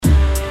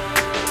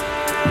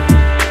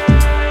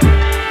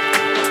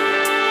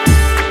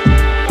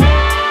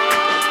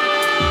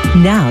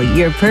Now,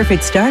 your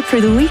perfect start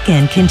for the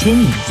weekend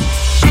continues.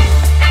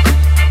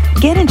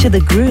 Get into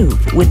the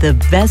groove with the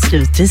best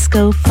of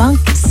disco,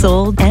 funk,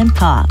 soul, and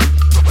pop.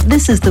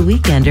 This is The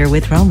Weekender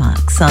with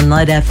Romax on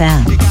Light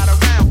FM.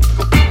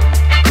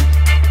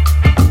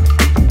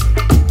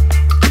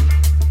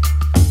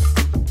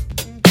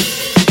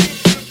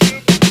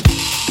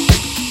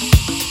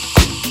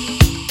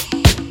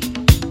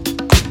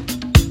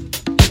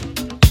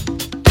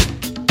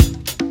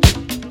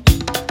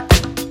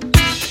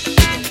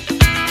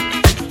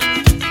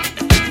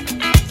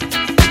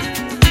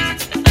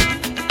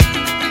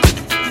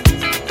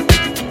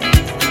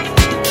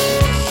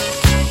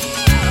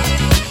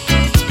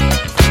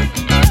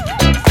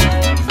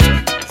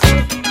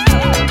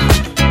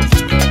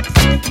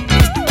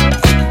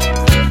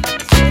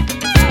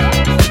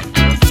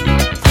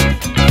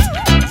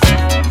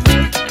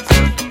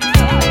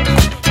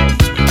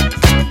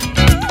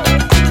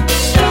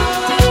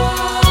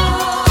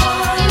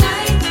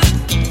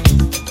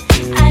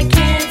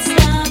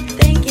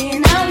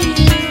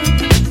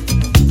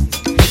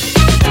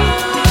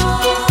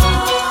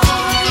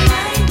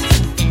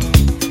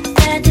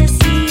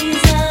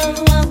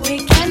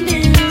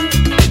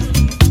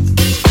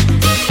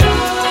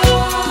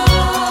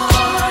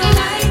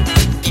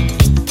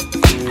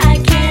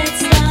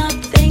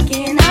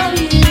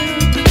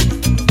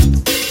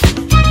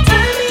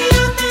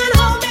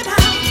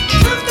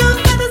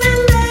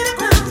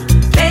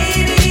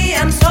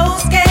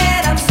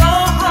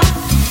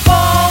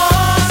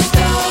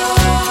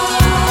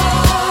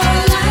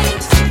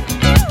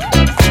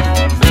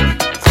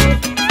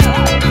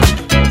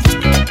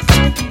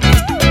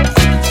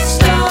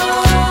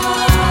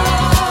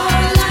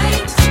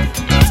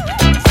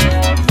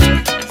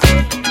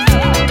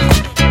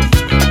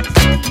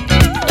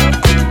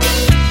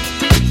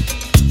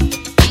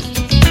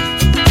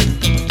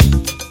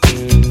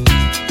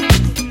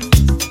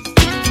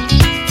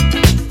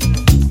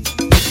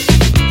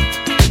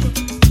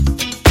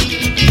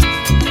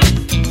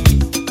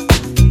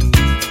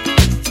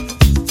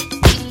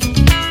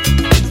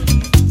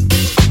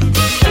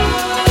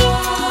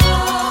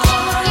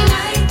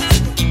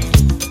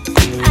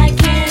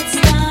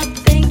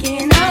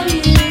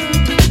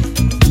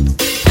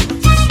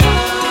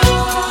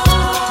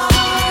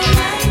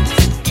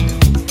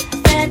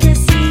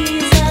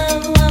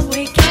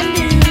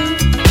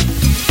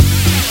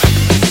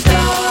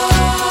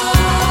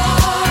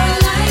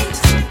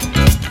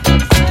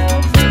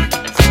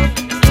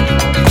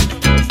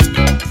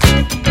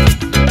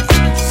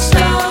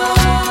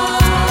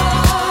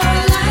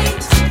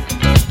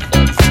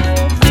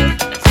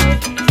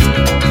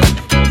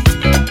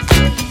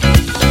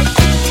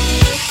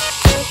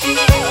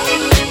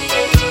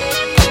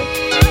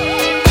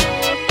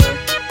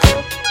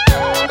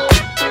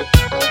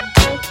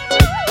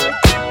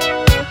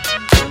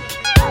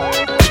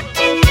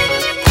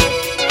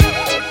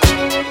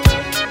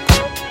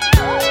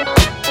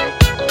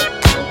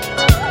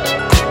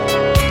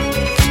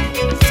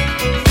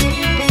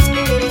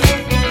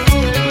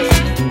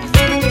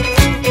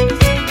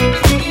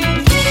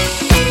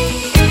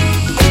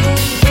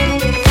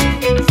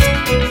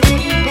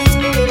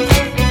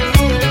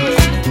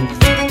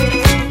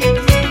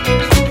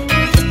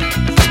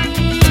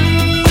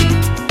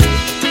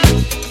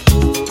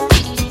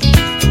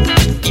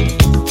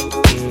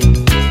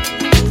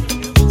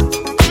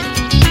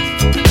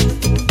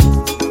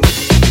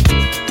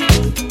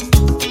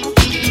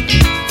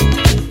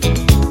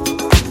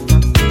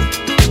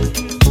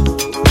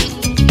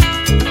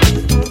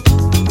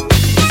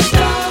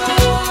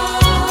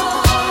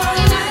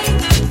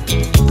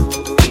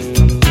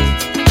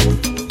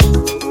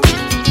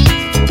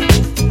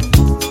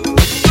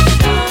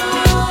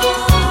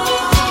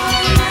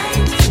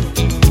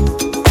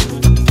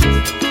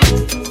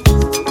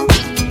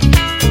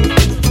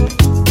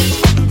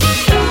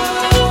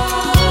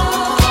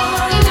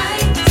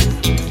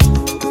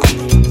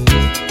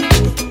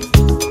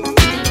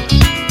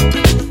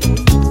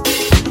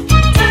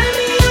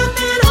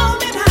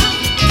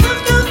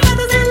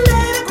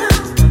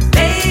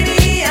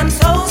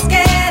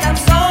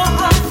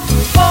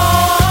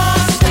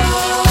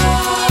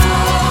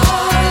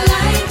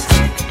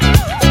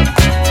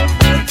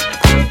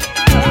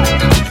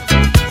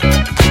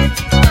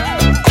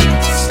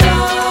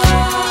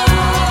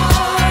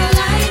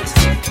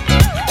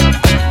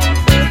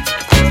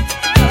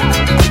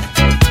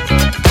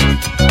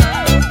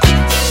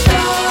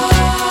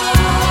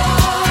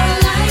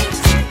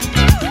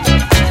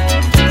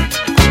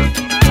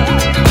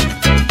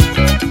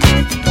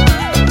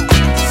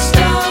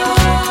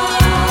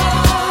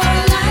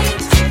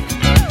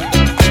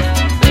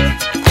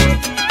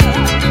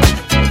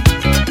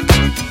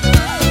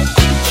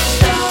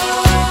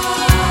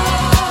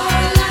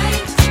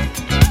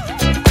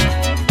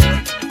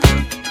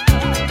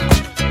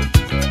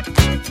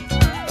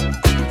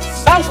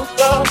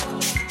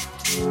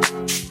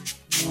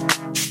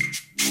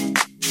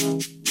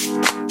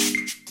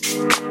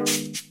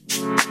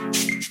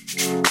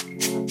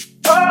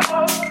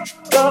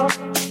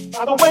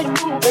 By the way you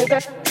move, baby.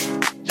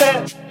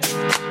 Yeah,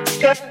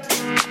 yeah.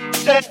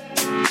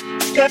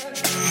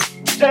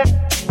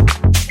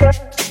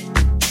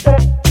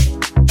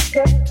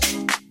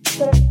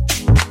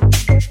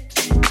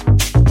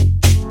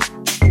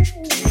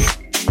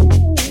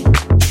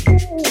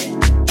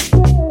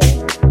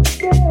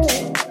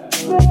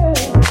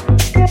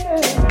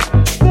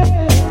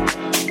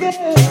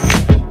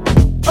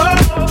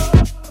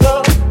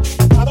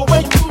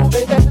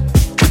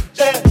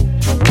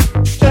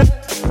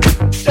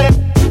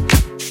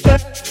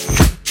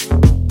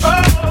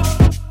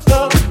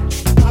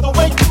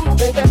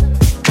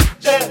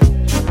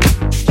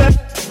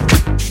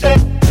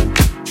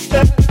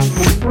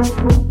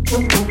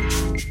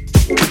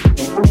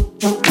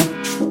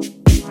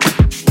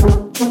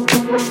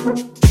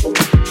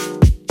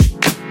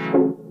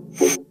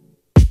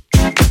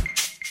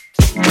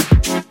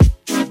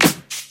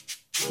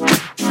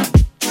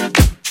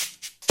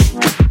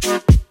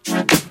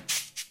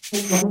 I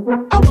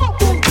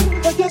walked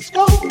into the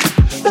disco.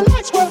 The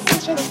lights were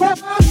flashing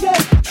around, yeah.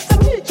 The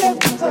DJ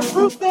was a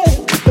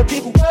grooving. The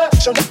people were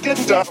just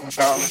getting down,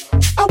 down.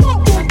 I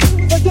walked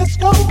into the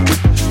disco.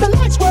 The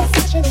lights were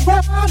flashing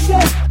around,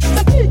 yeah.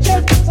 The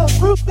DJ was a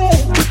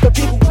grooving. The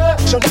people were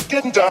just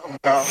getting down,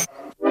 down.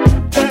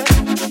 Yeah.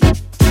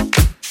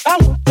 I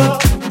woke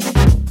up.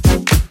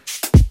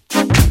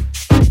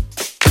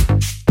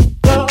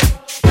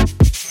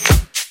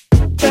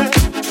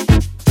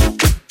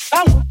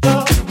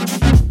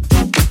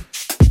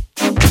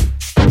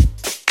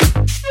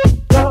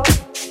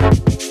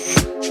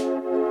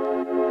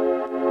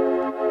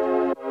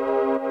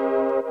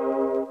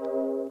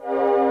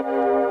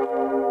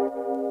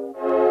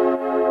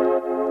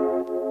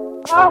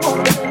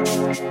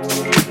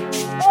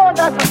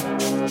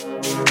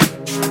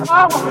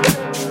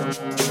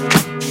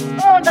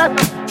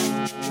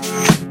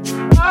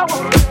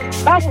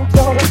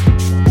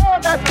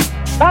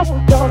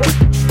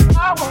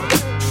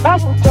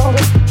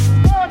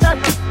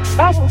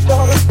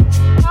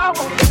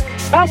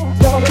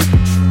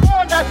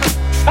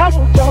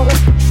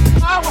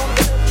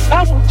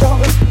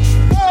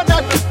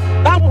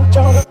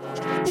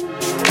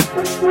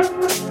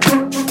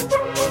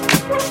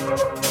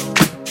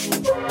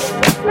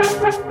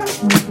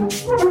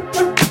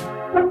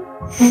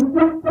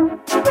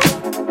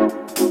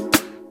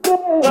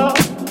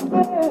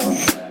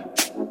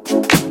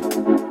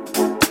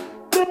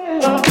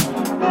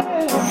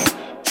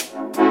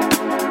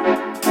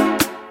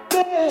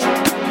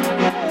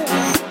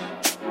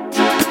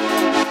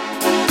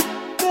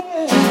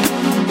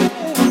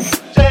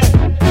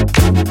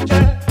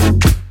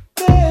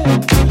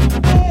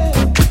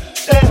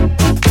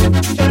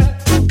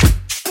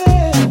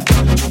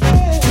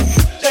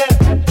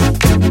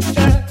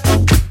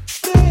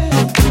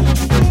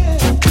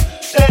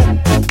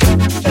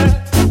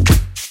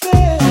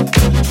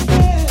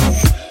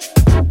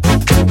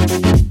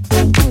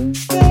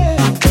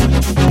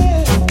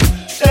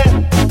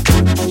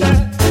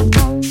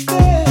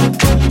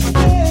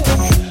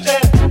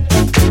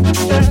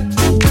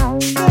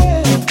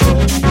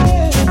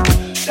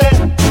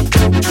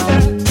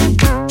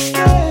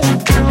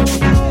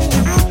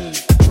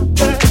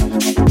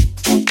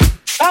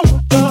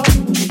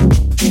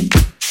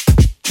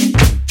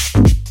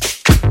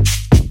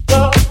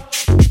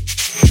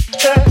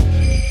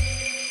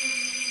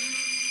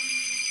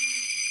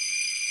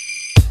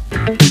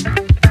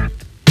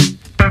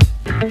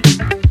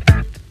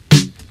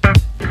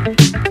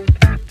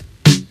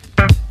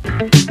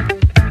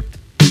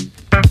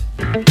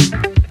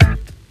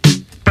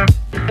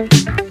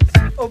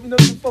 Open up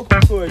the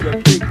vocal cord, you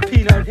big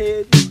peanut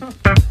head.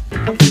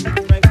 I'm feeling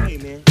the right way,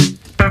 man.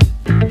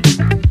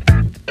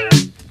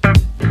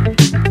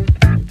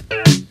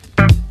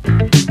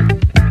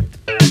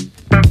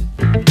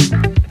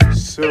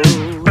 So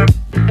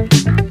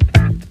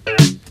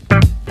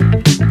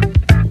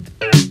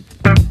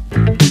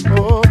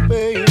oh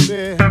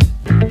baby,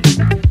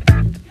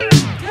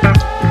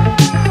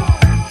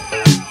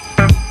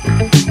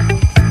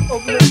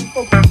 open up the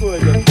vocal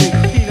cord, you big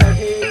peanut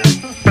head.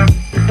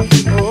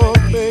 Oh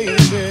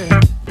baby,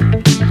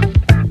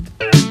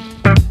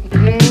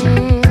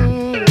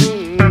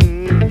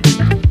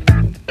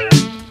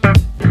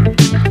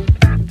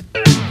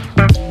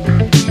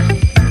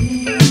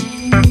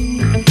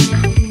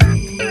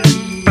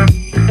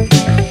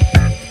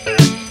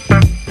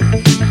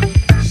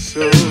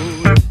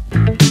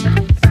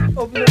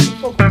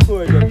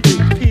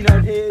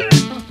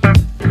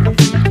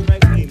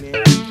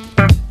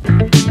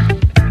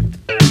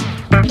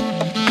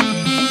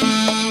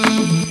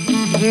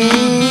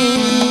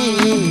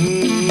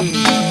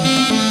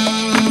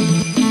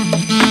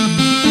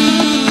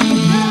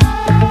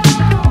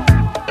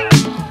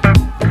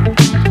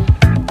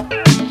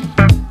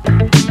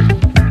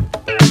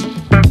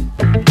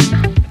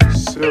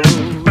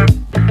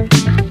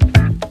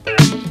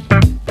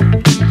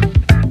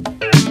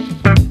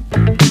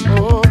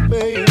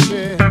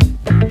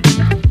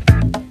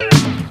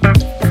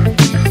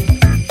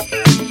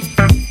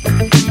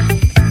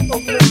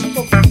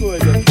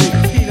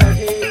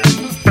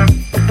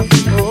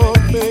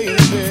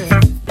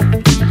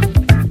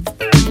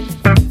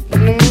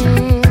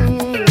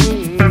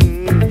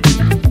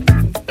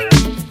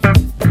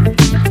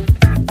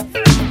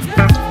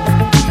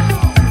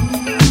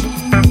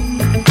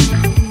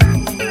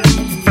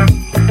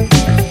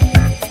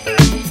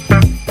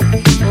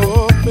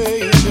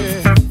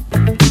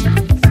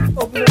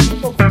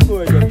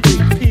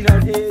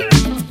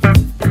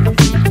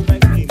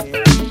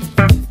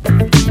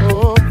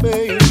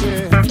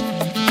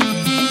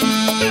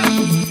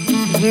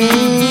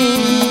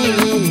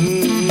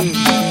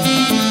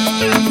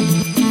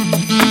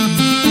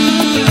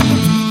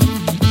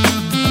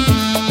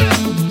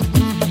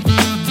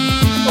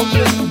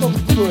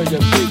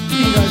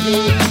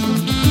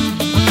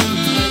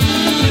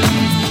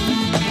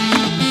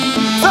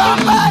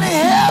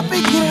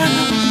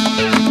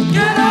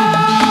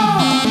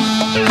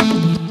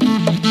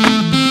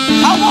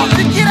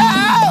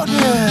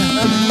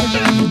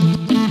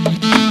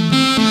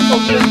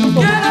 Help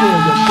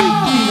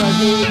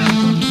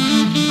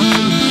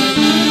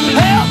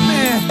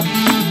me!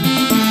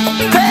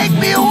 Take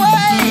me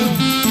away!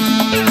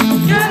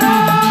 Get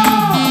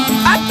out!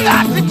 I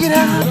got to get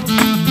out!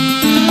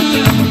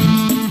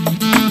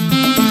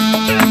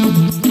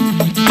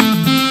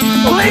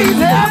 Please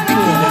help me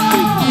get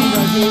out!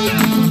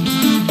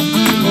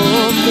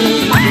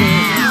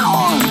 Wow!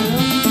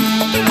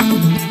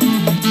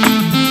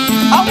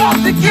 I want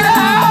to get out!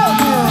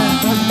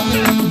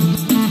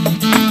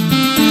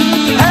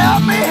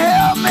 Help me,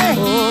 help me!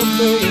 Oh,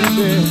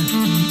 baby.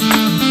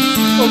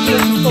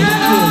 Get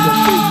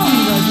out!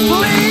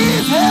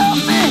 Please help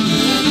me!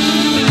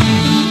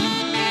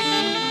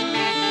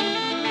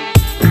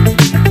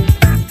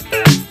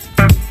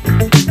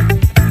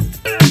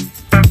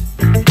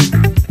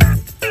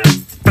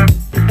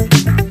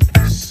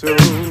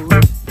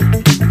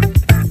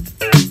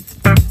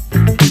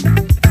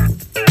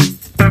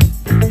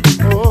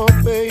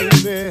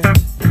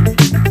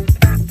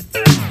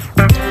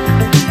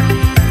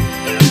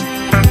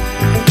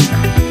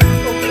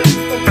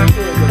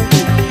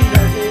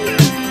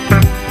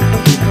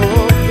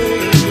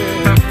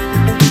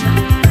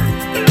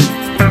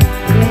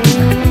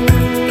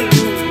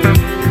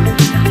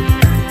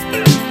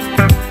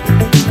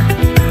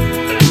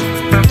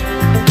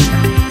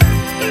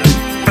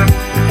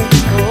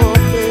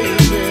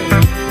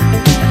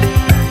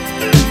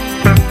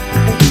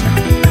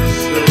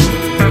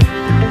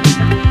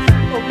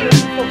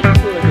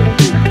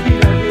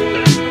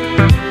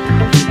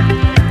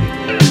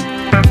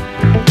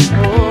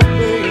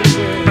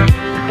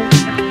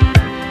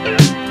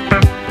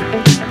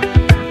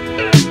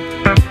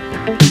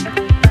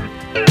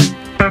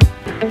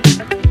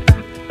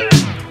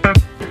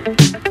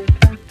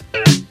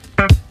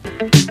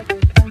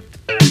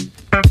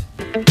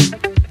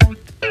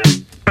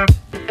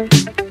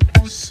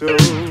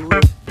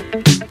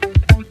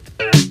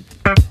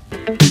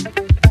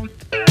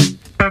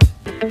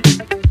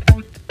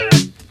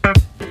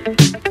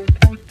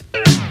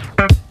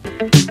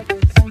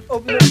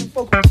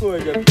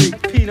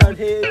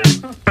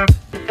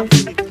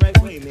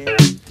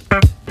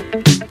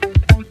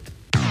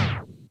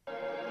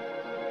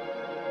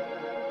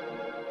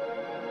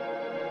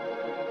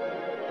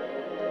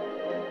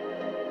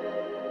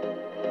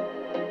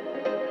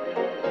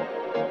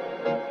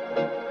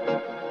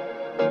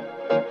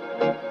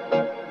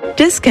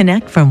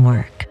 Disconnect from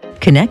work.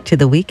 Connect to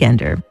The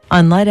Weekender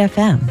on Light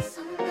FM.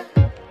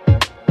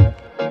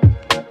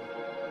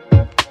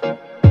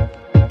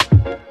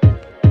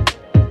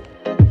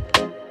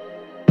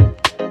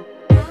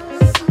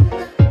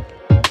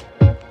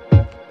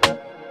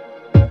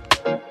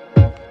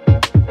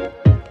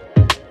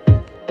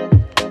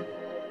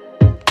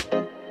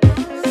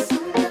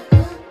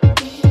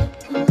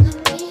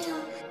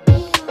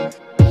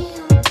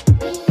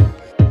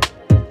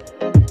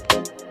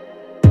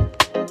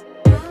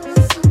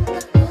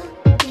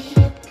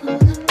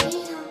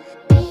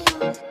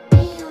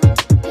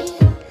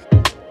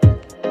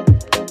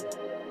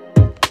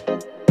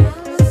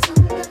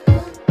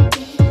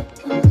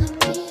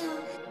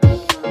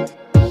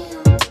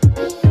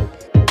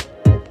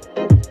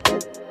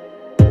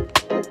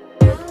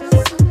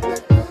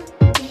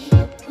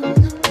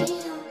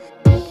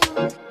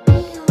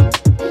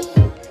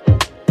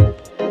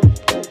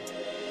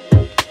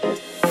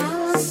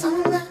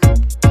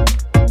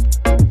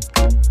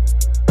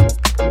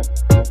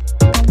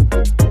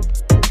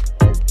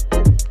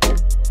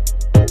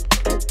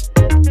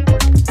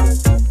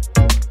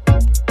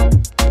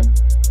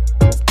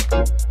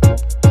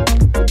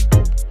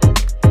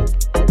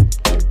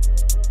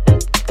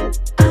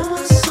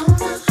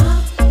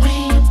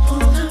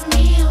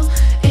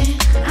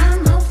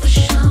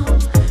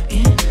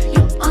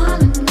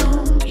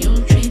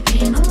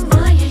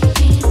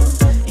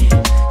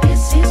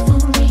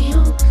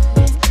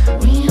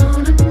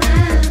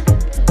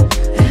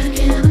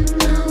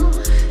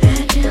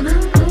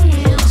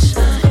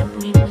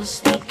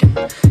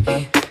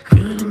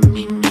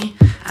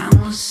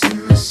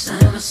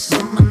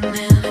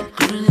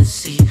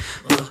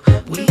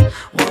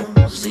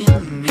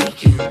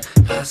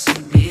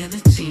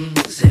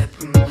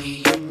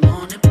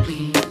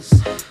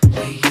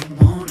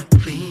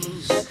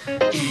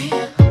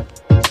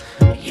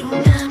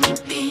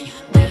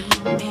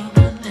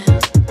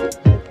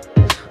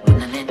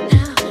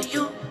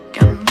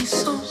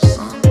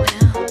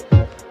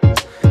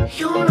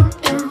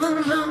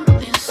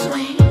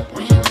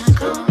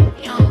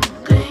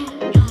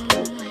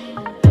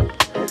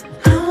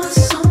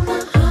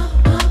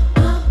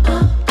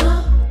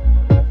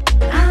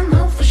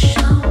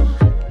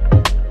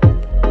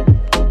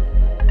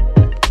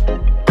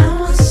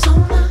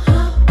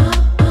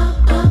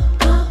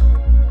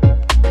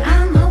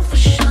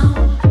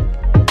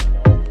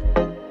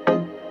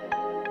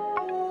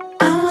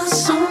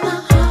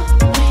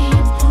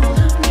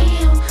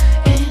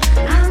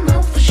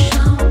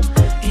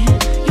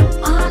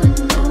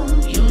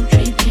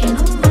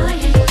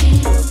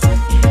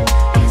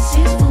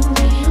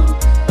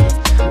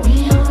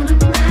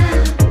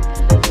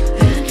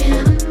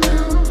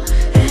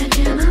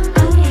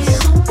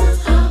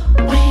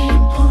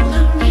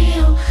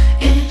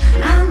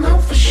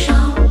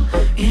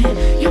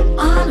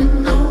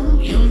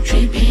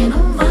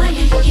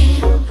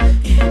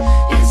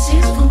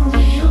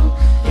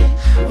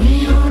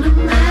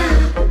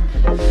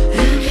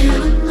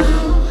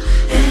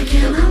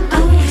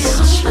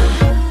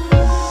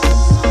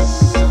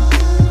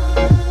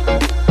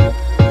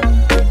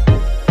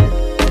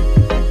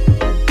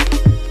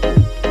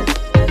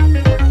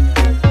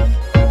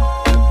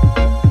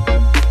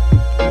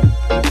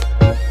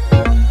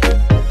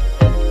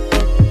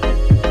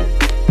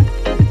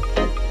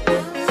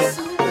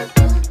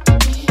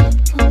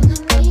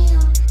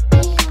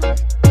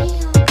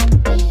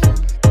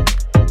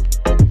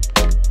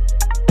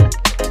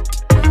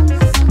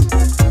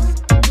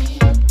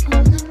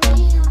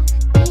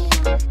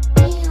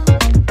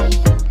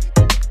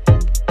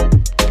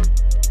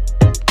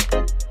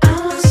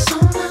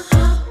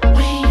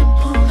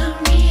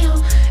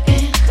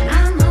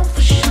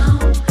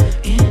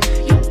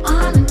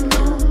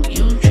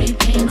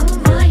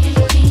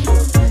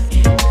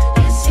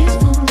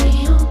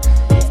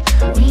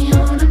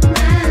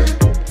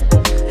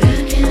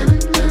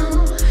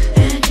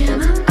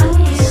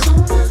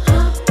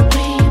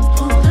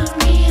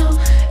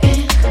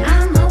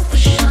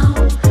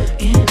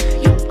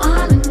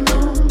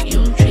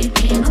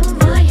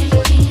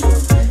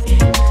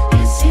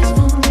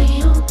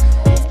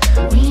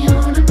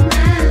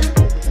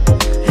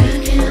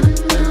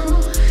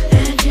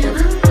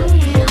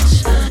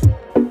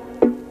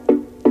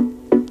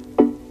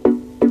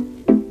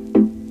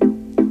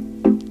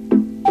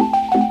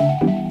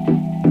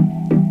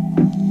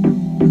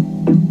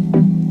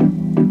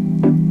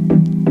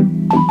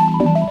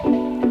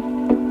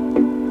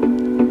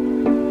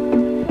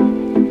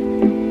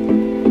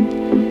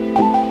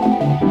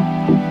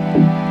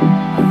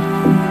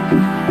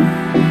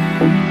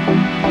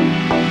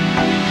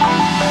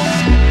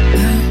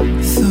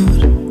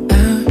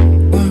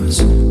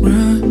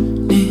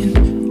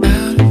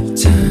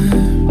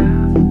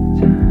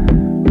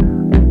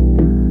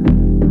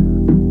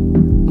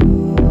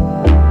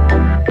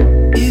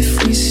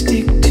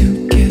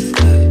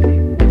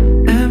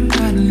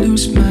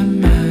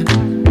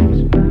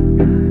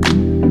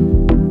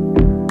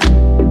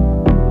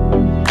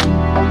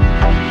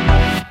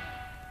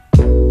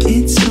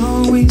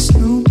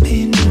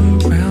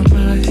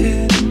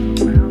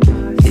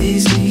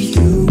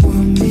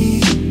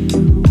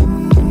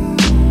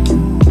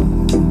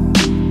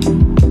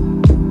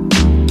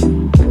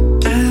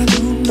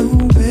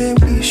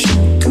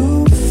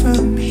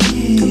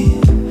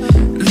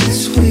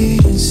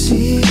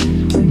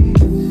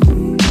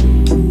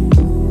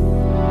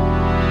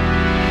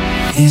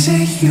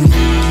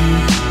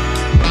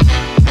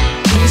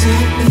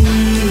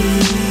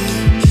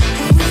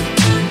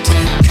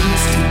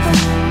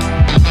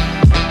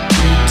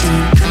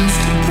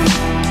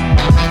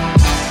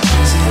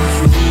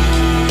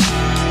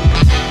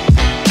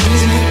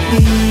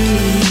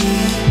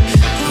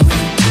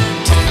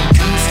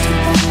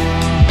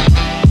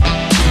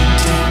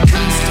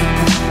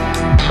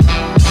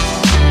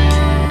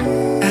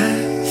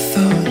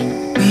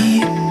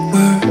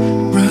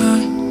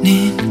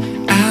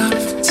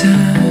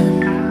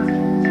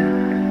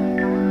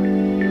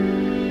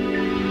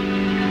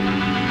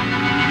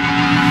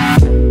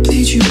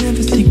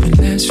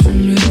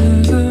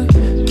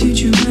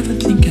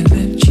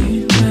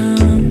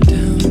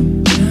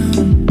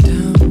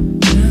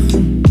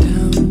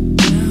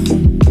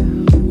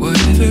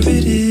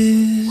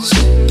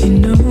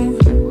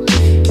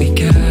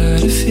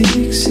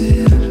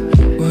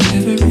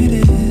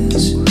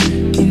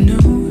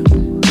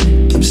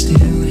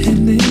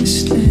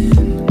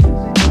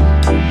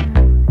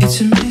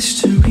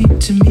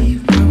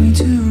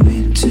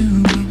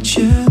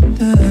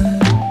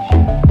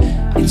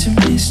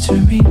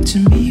 to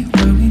me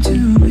why we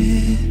do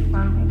it.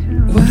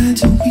 Why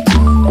don't we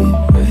do it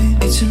right?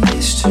 It's a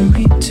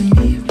mystery to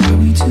me why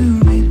we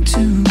do it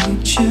to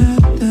each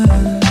other.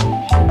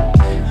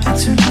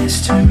 It's a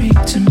mystery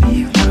to me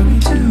why we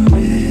do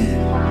it.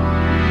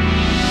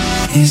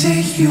 Is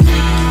it you?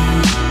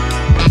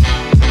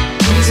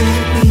 Is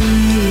it me?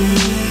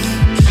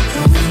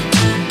 Are we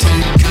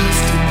too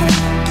comfortable?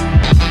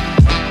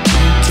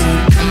 Too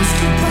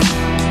comfortable?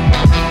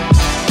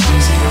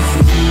 Is it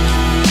you?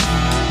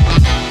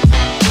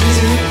 Is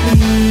it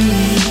me?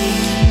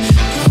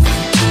 Are we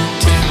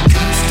too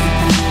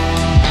comfortable?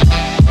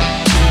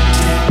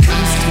 Too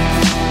comfortable?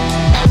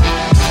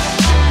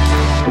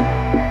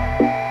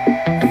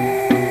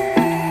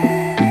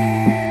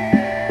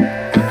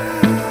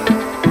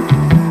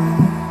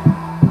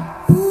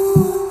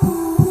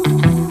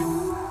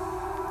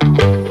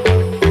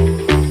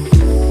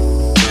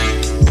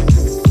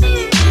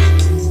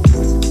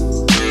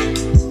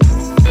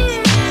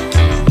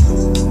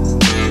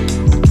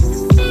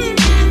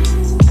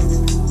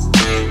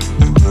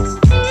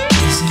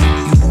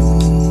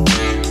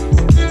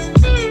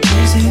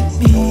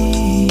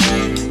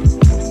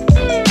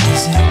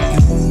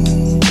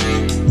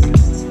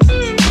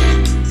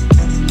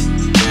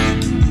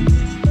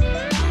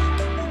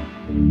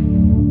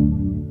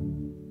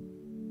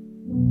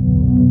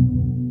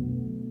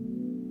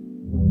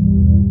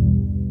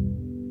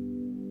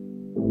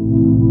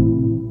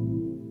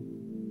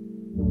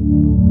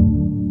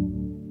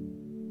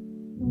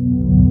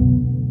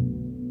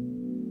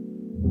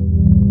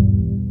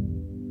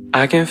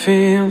 I can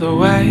feel the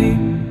weight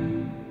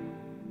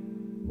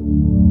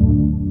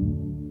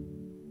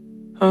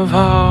of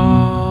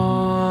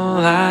all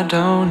I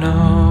don't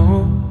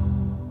know.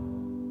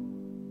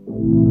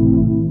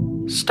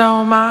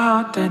 Stole my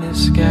heart and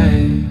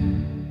escape.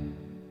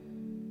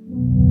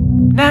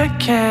 And I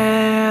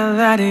can't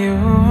let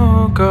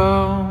you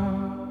go.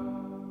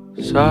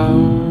 So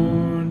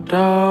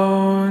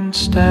don't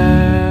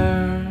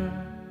stare.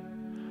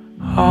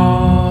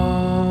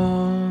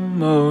 Almost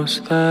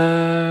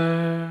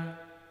there.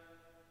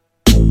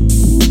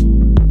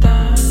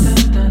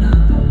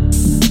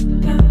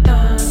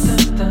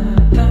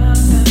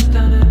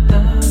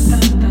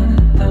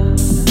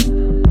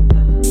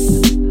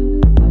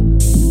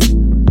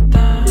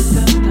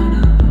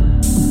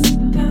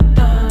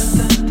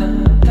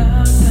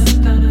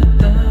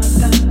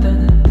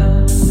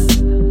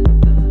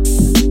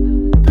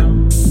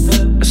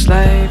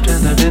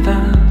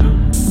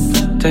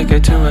 Take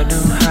it to a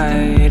new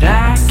height.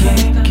 I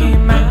can't keep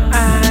my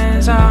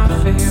eyes off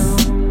of you.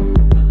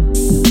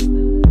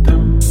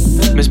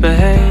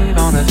 Misbehave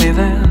on a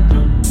feeling,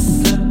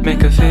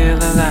 make her feel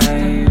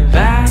alive.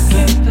 I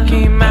can't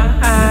keep my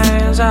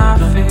eyes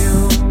off of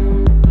you.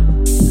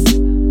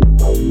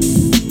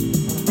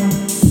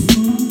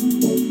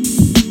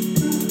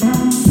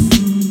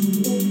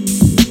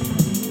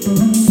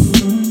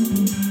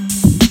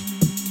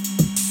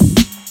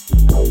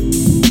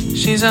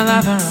 She's a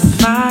lover of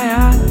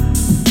fire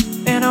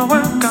in a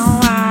world gone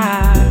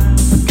wild.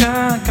 A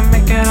girl can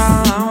make it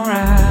all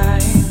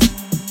alright.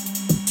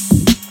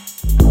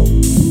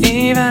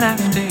 Even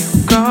after you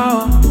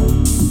go,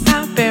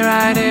 I'll be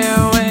right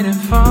here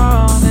waiting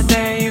for the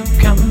day you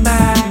come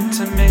back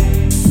to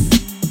me.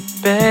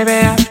 Baby,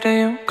 after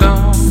you go,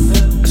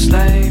 a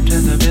slave to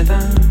the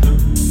rhythm,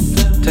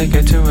 take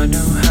it to a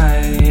new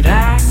height.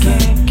 I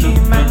can't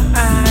keep my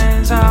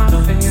eyes off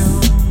of you.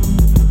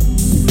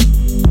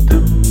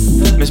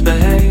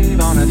 Misbehave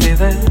on a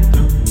feeling,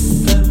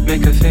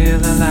 make her feel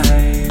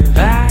alive.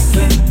 I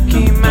can't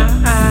keep my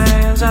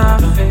eyes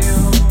off of you.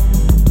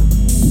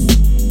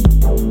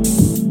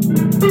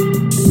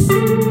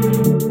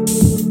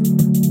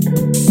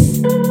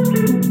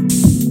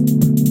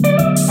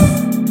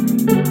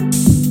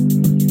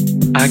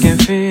 I can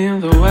feel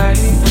the weight.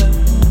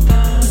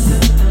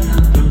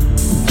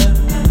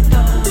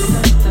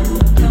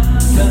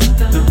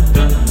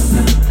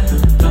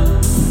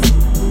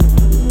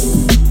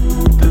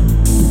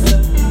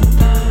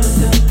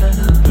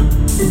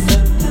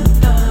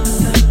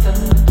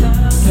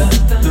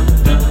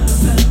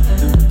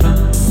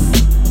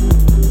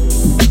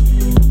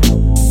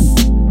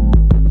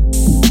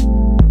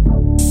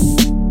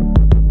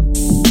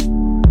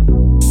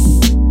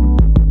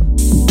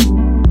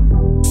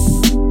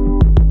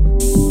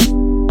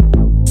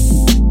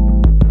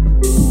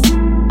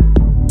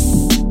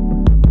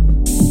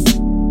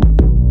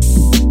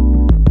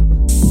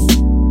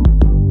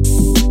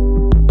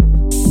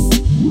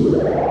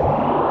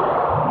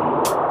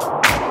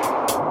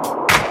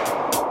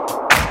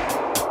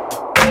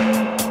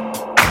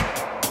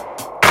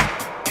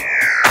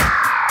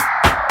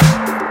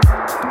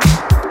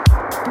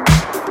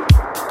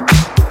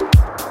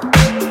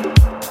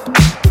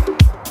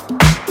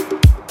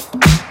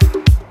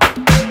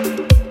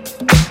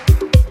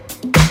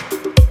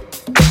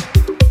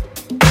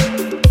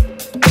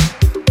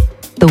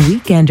 The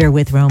Weekender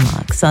with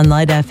Romax on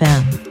Light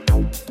FM.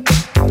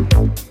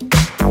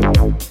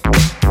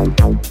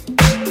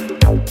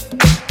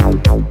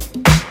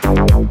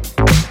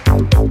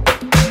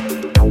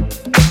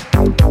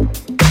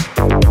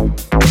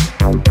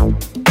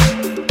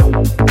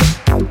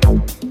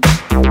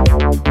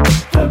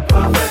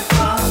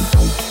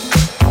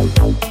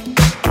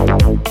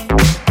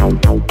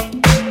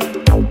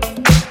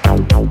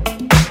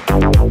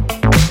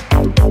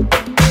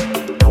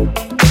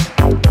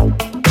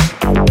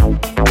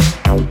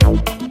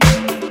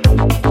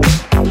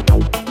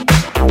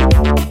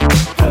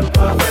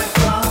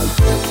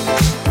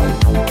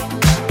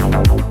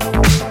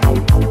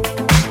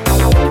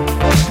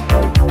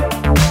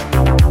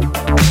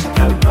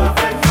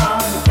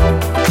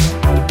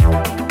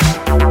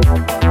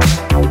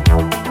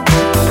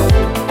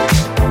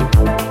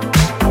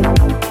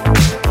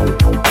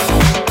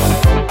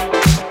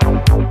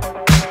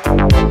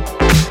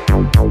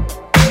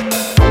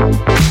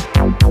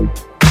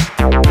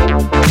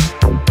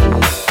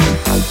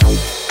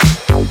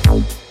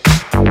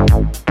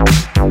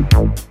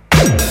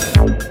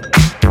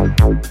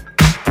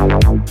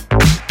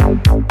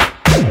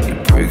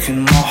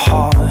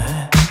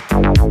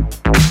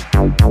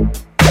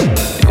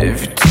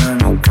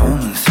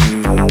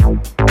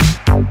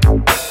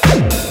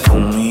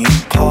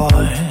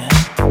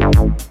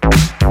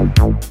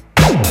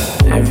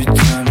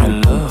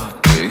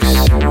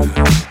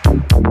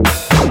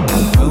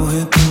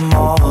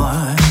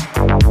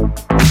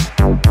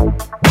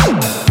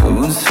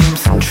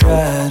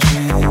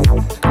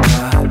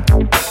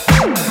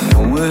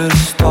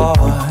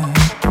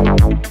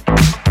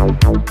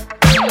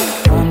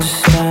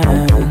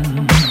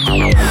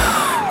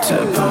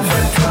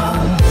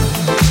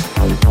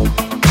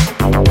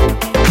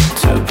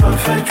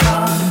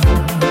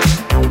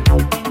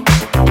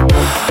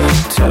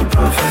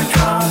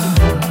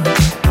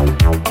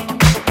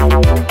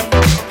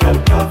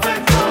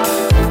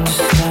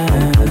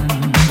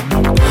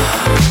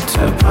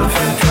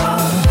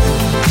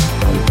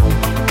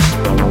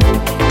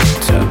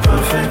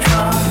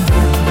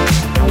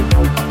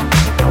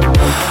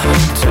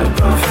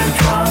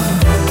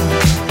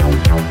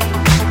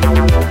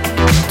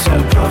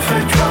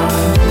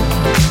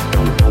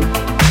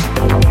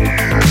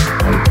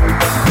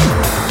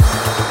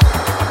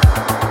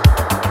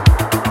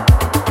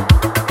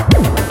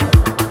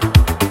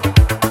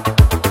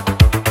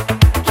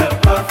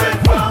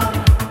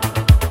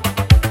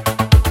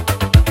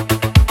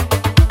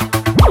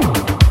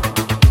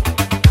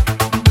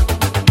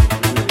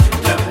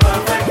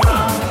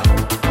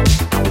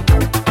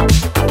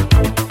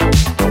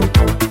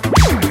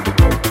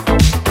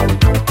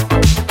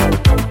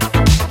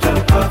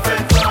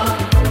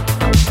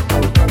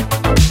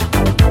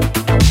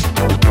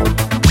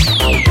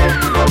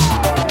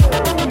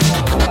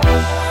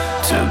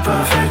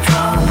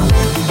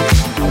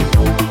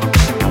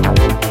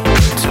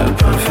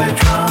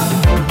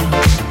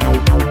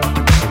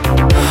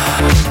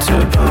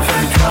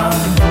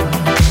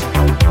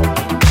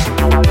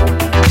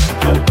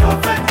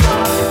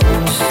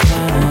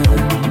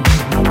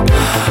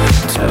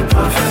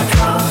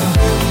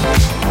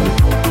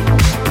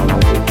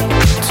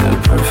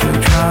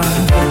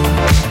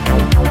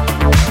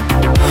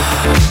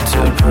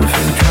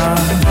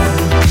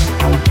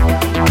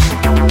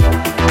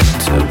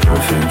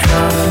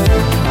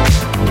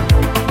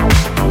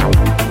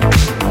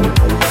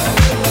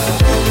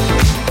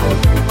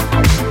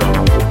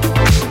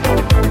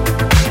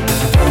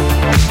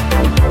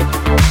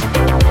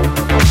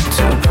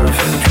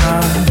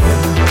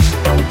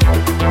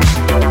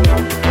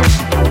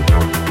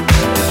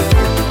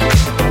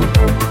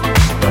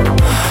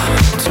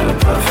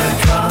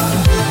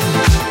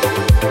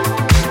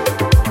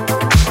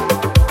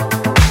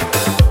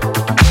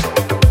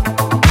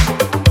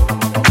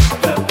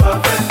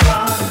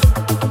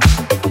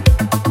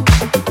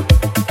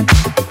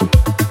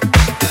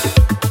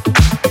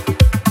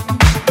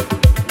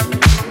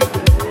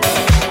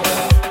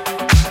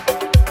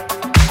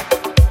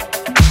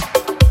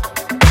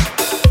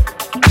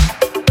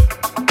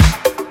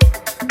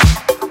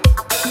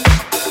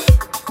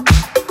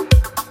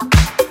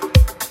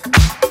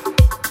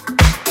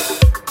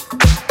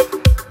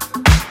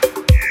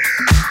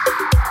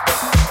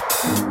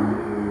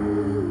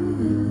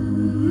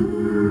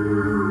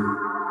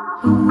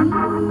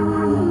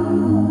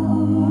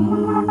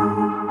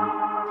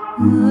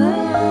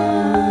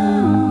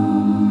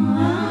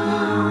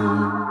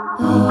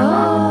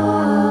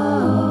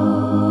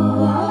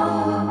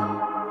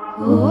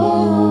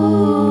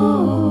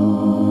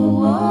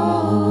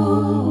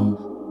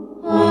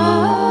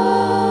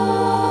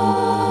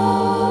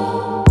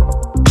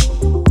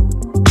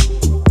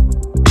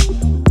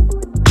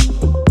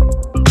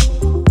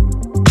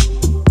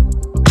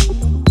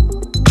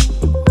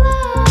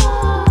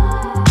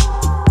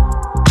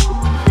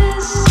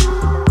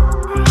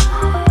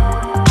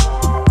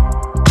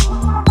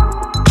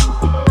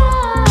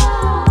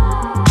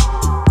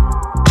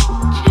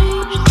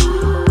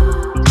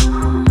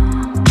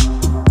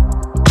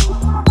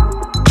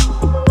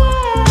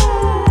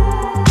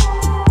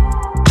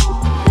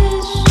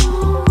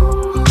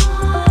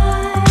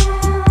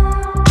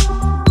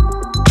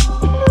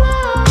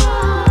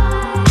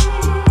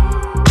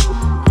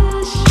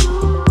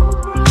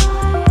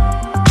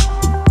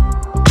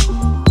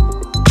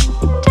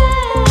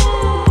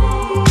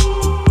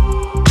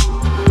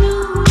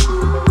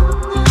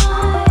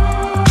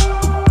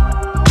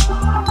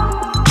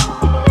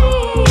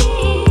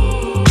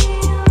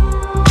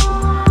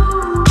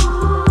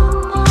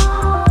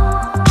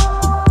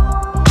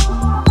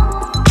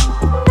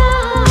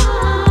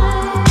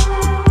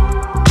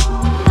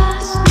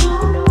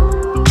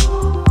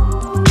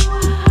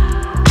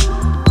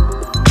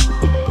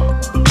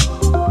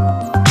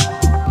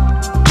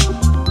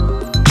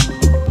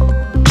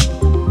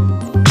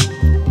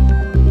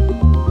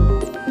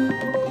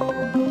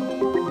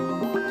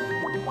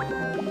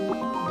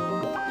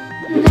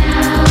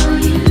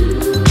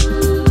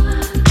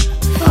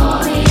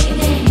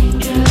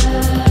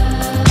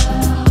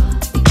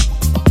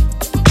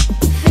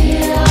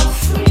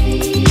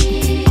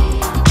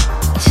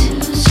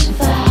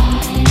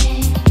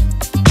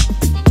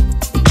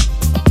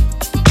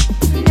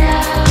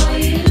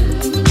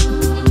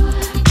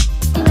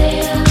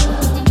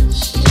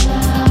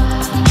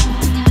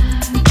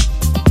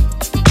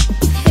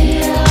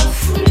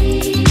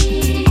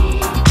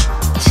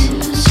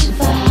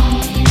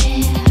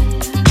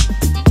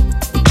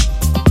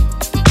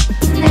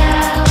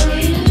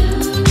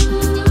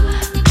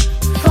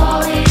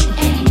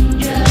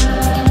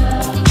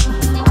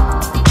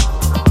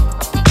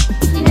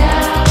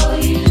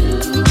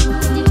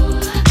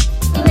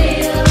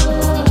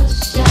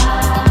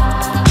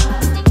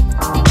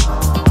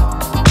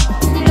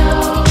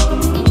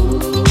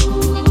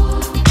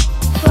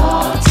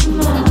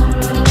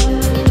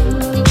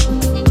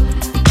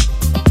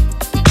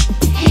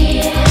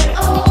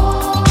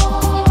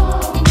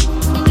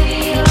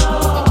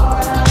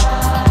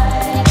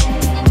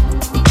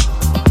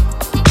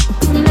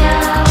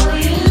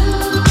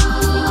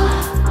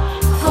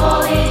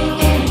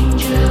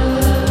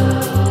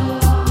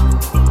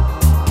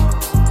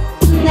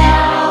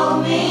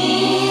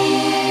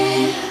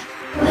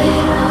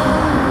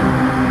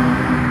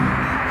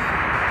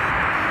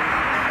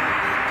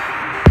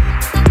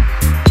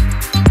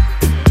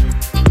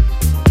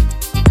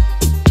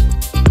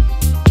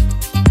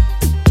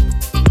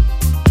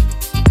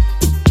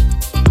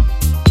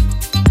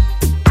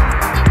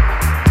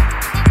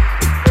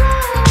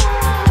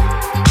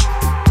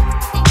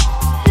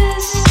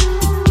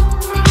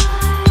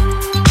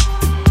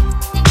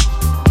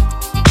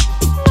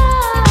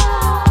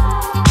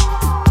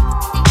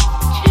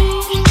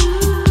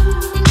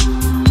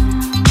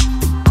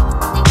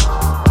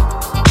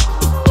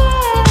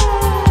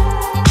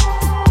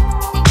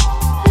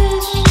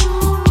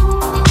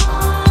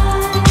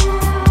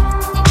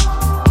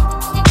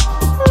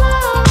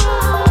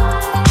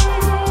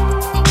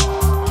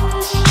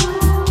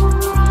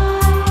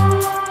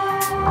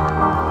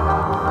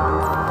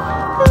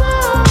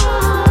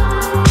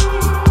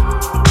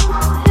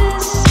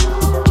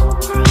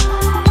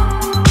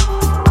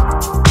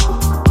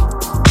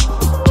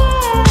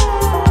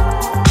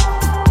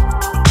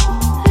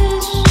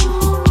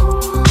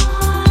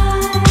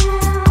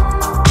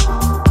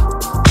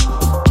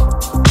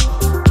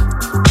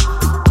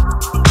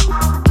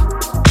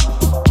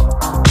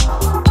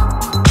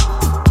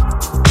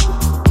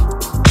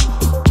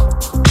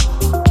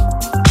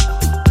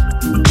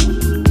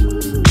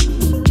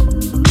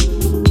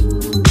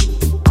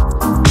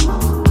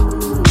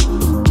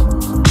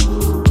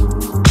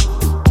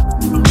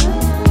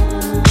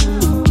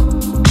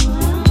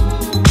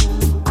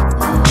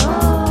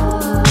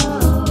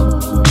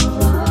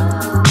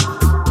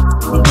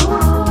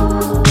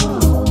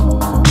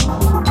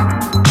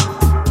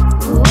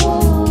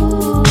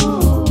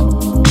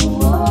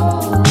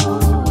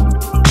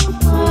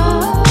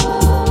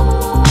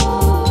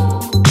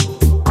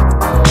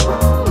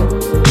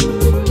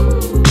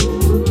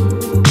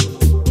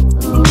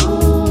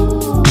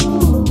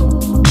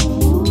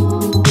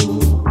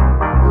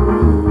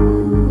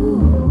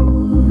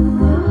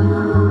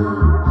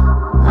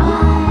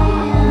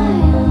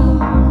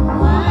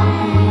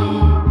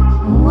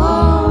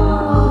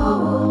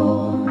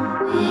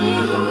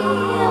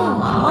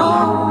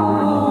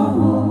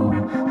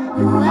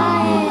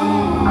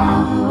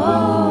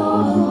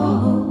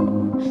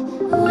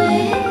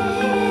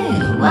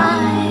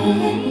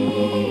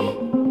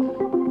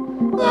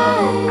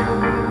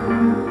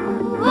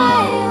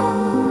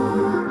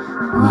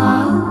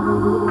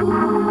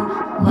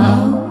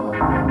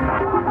 Wow.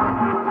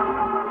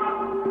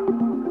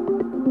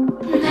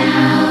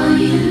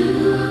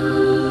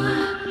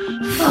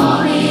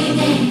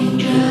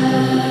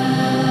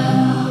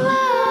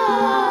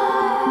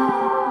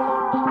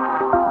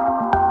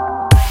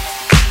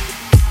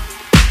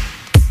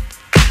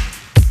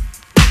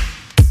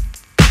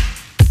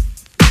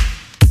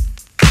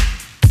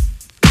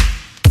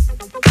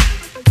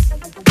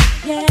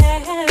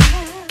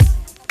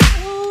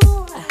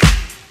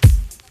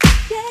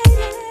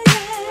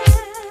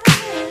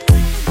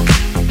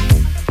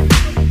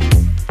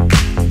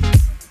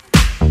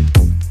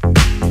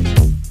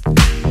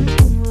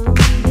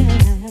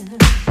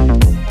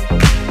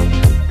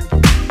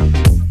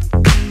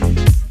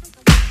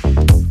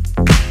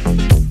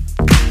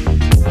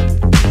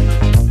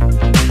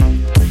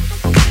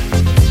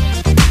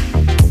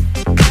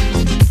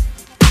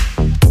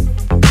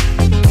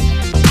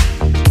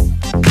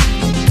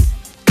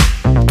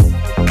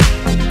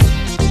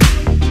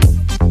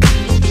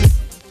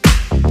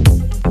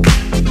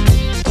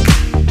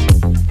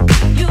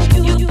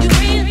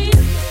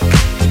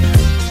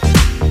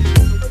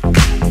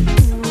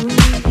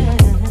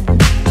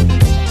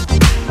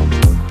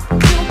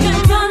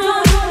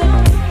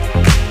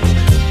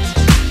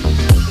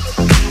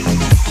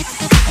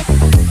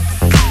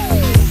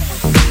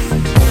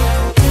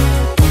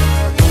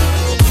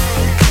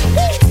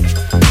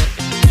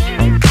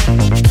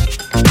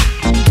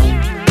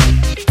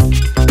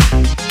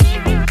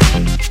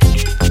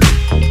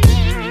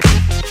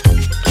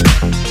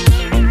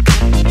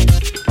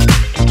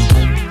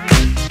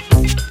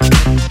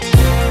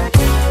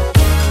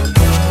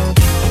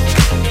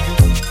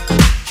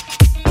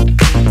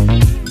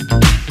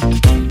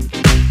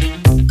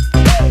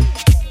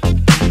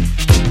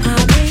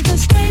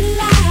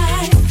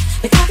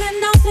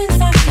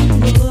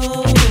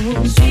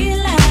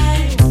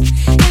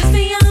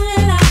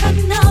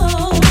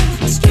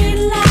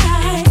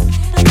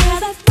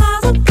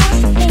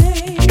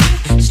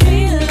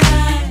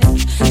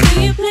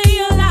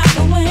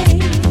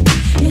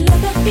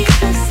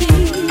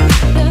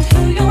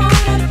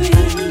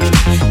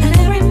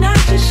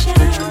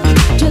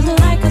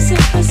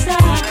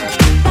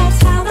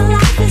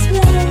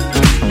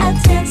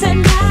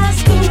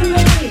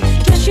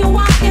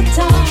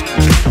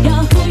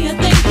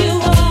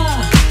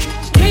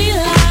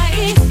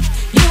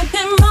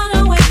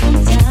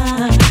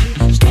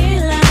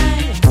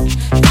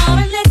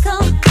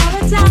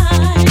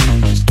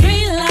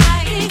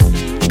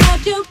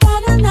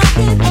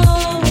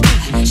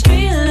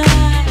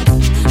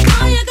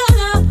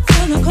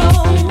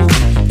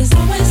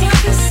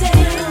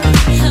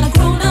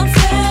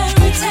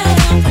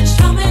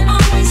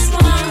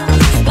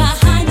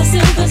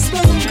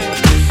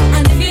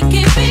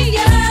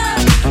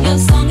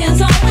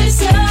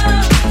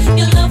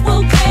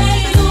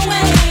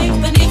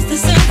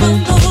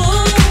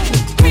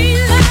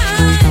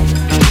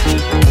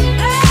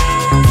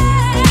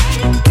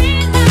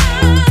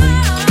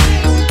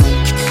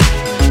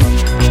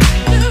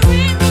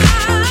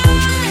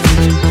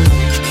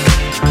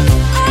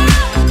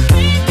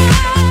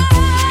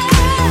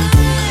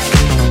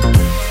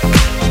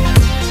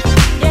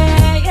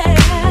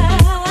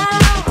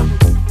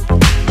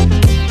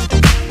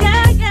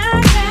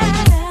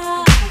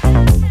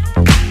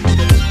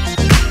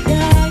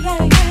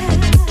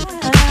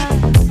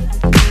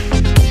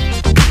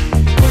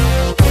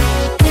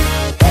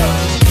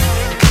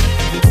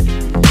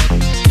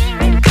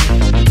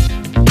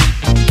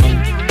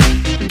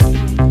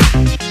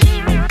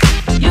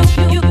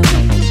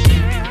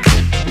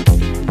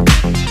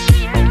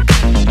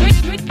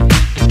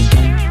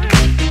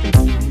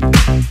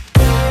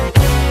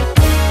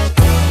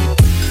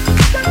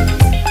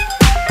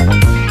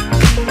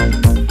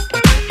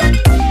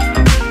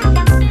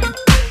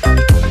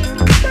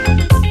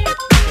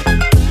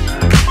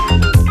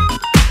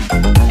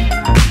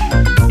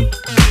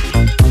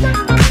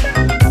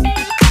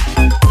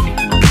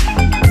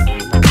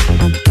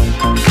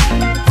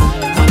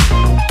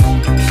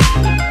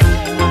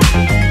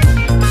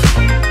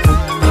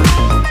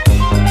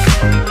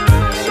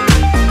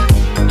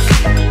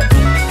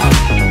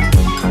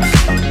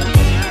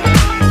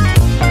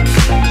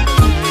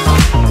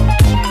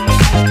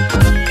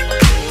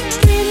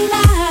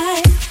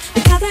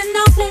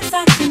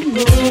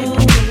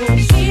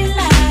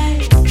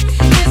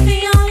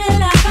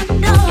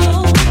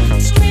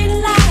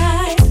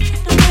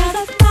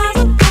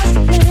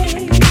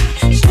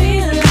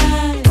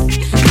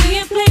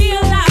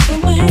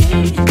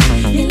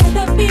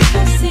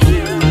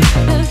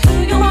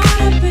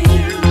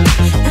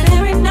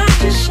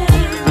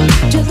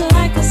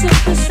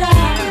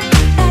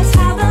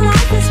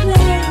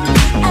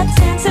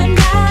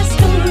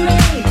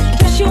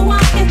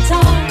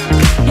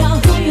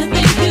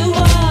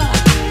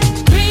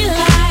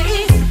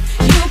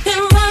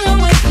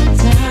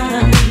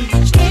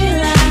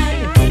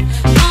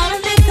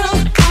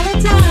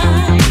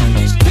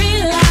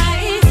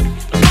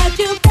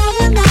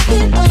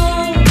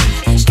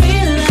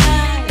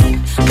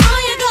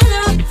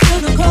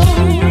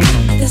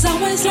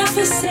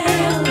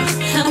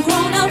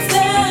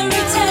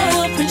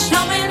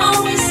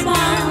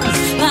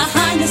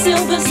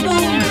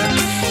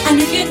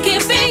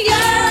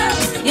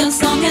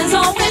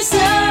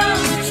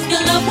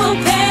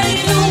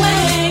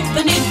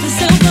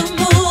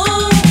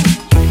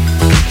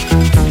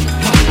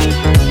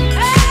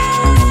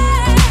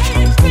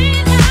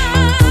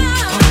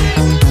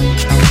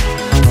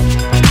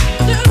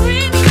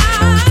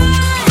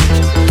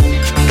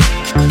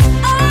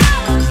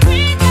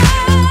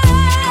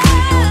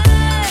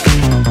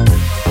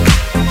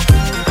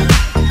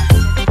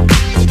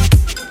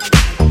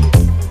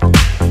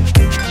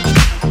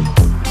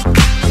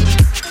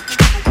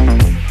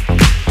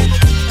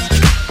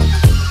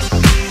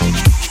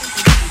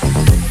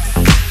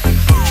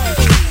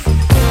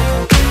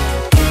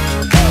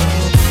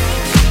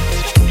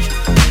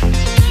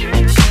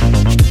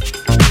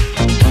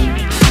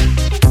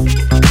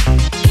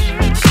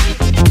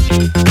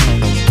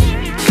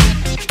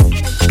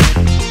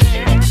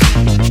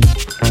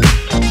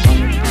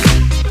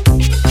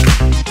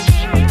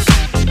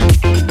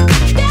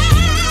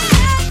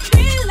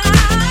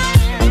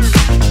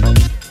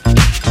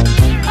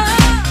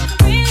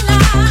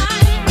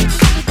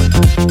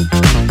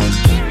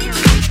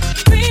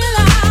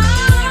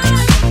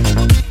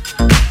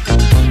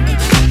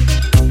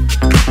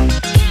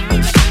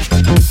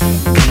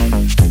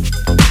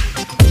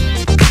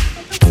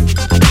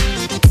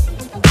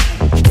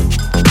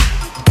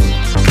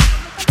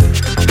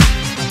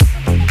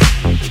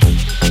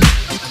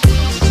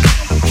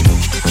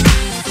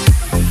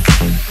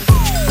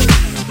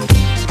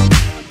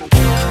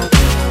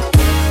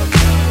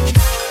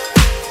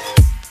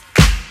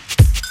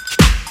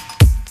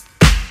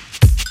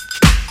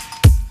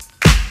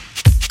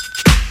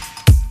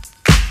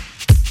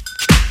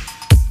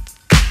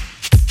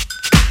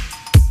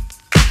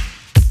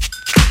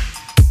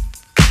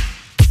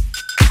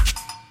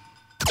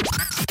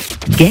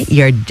 Get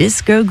your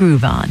disco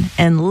groove on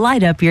and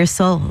light up your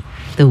soul.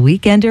 The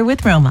Weekender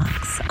with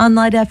Romax on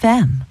Light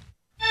FM.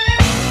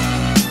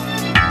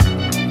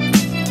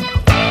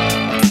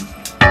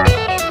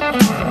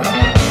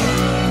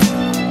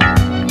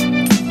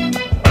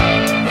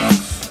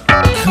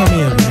 Come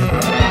here,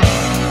 baby.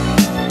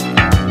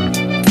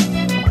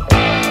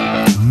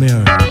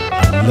 Mary,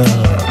 I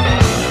love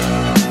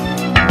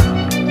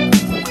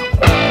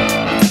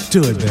you.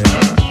 Do it, baby.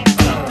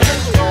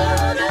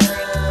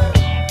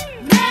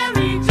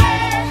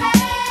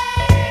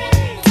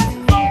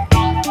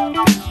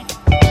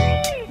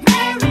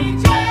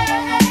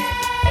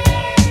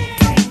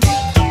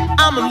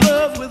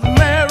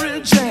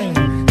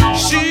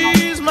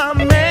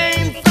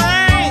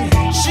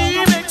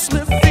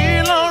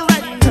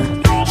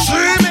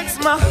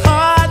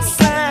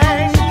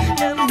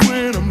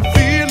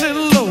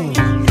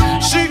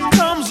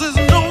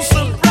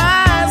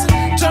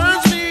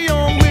 Turns me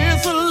on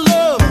with her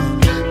love.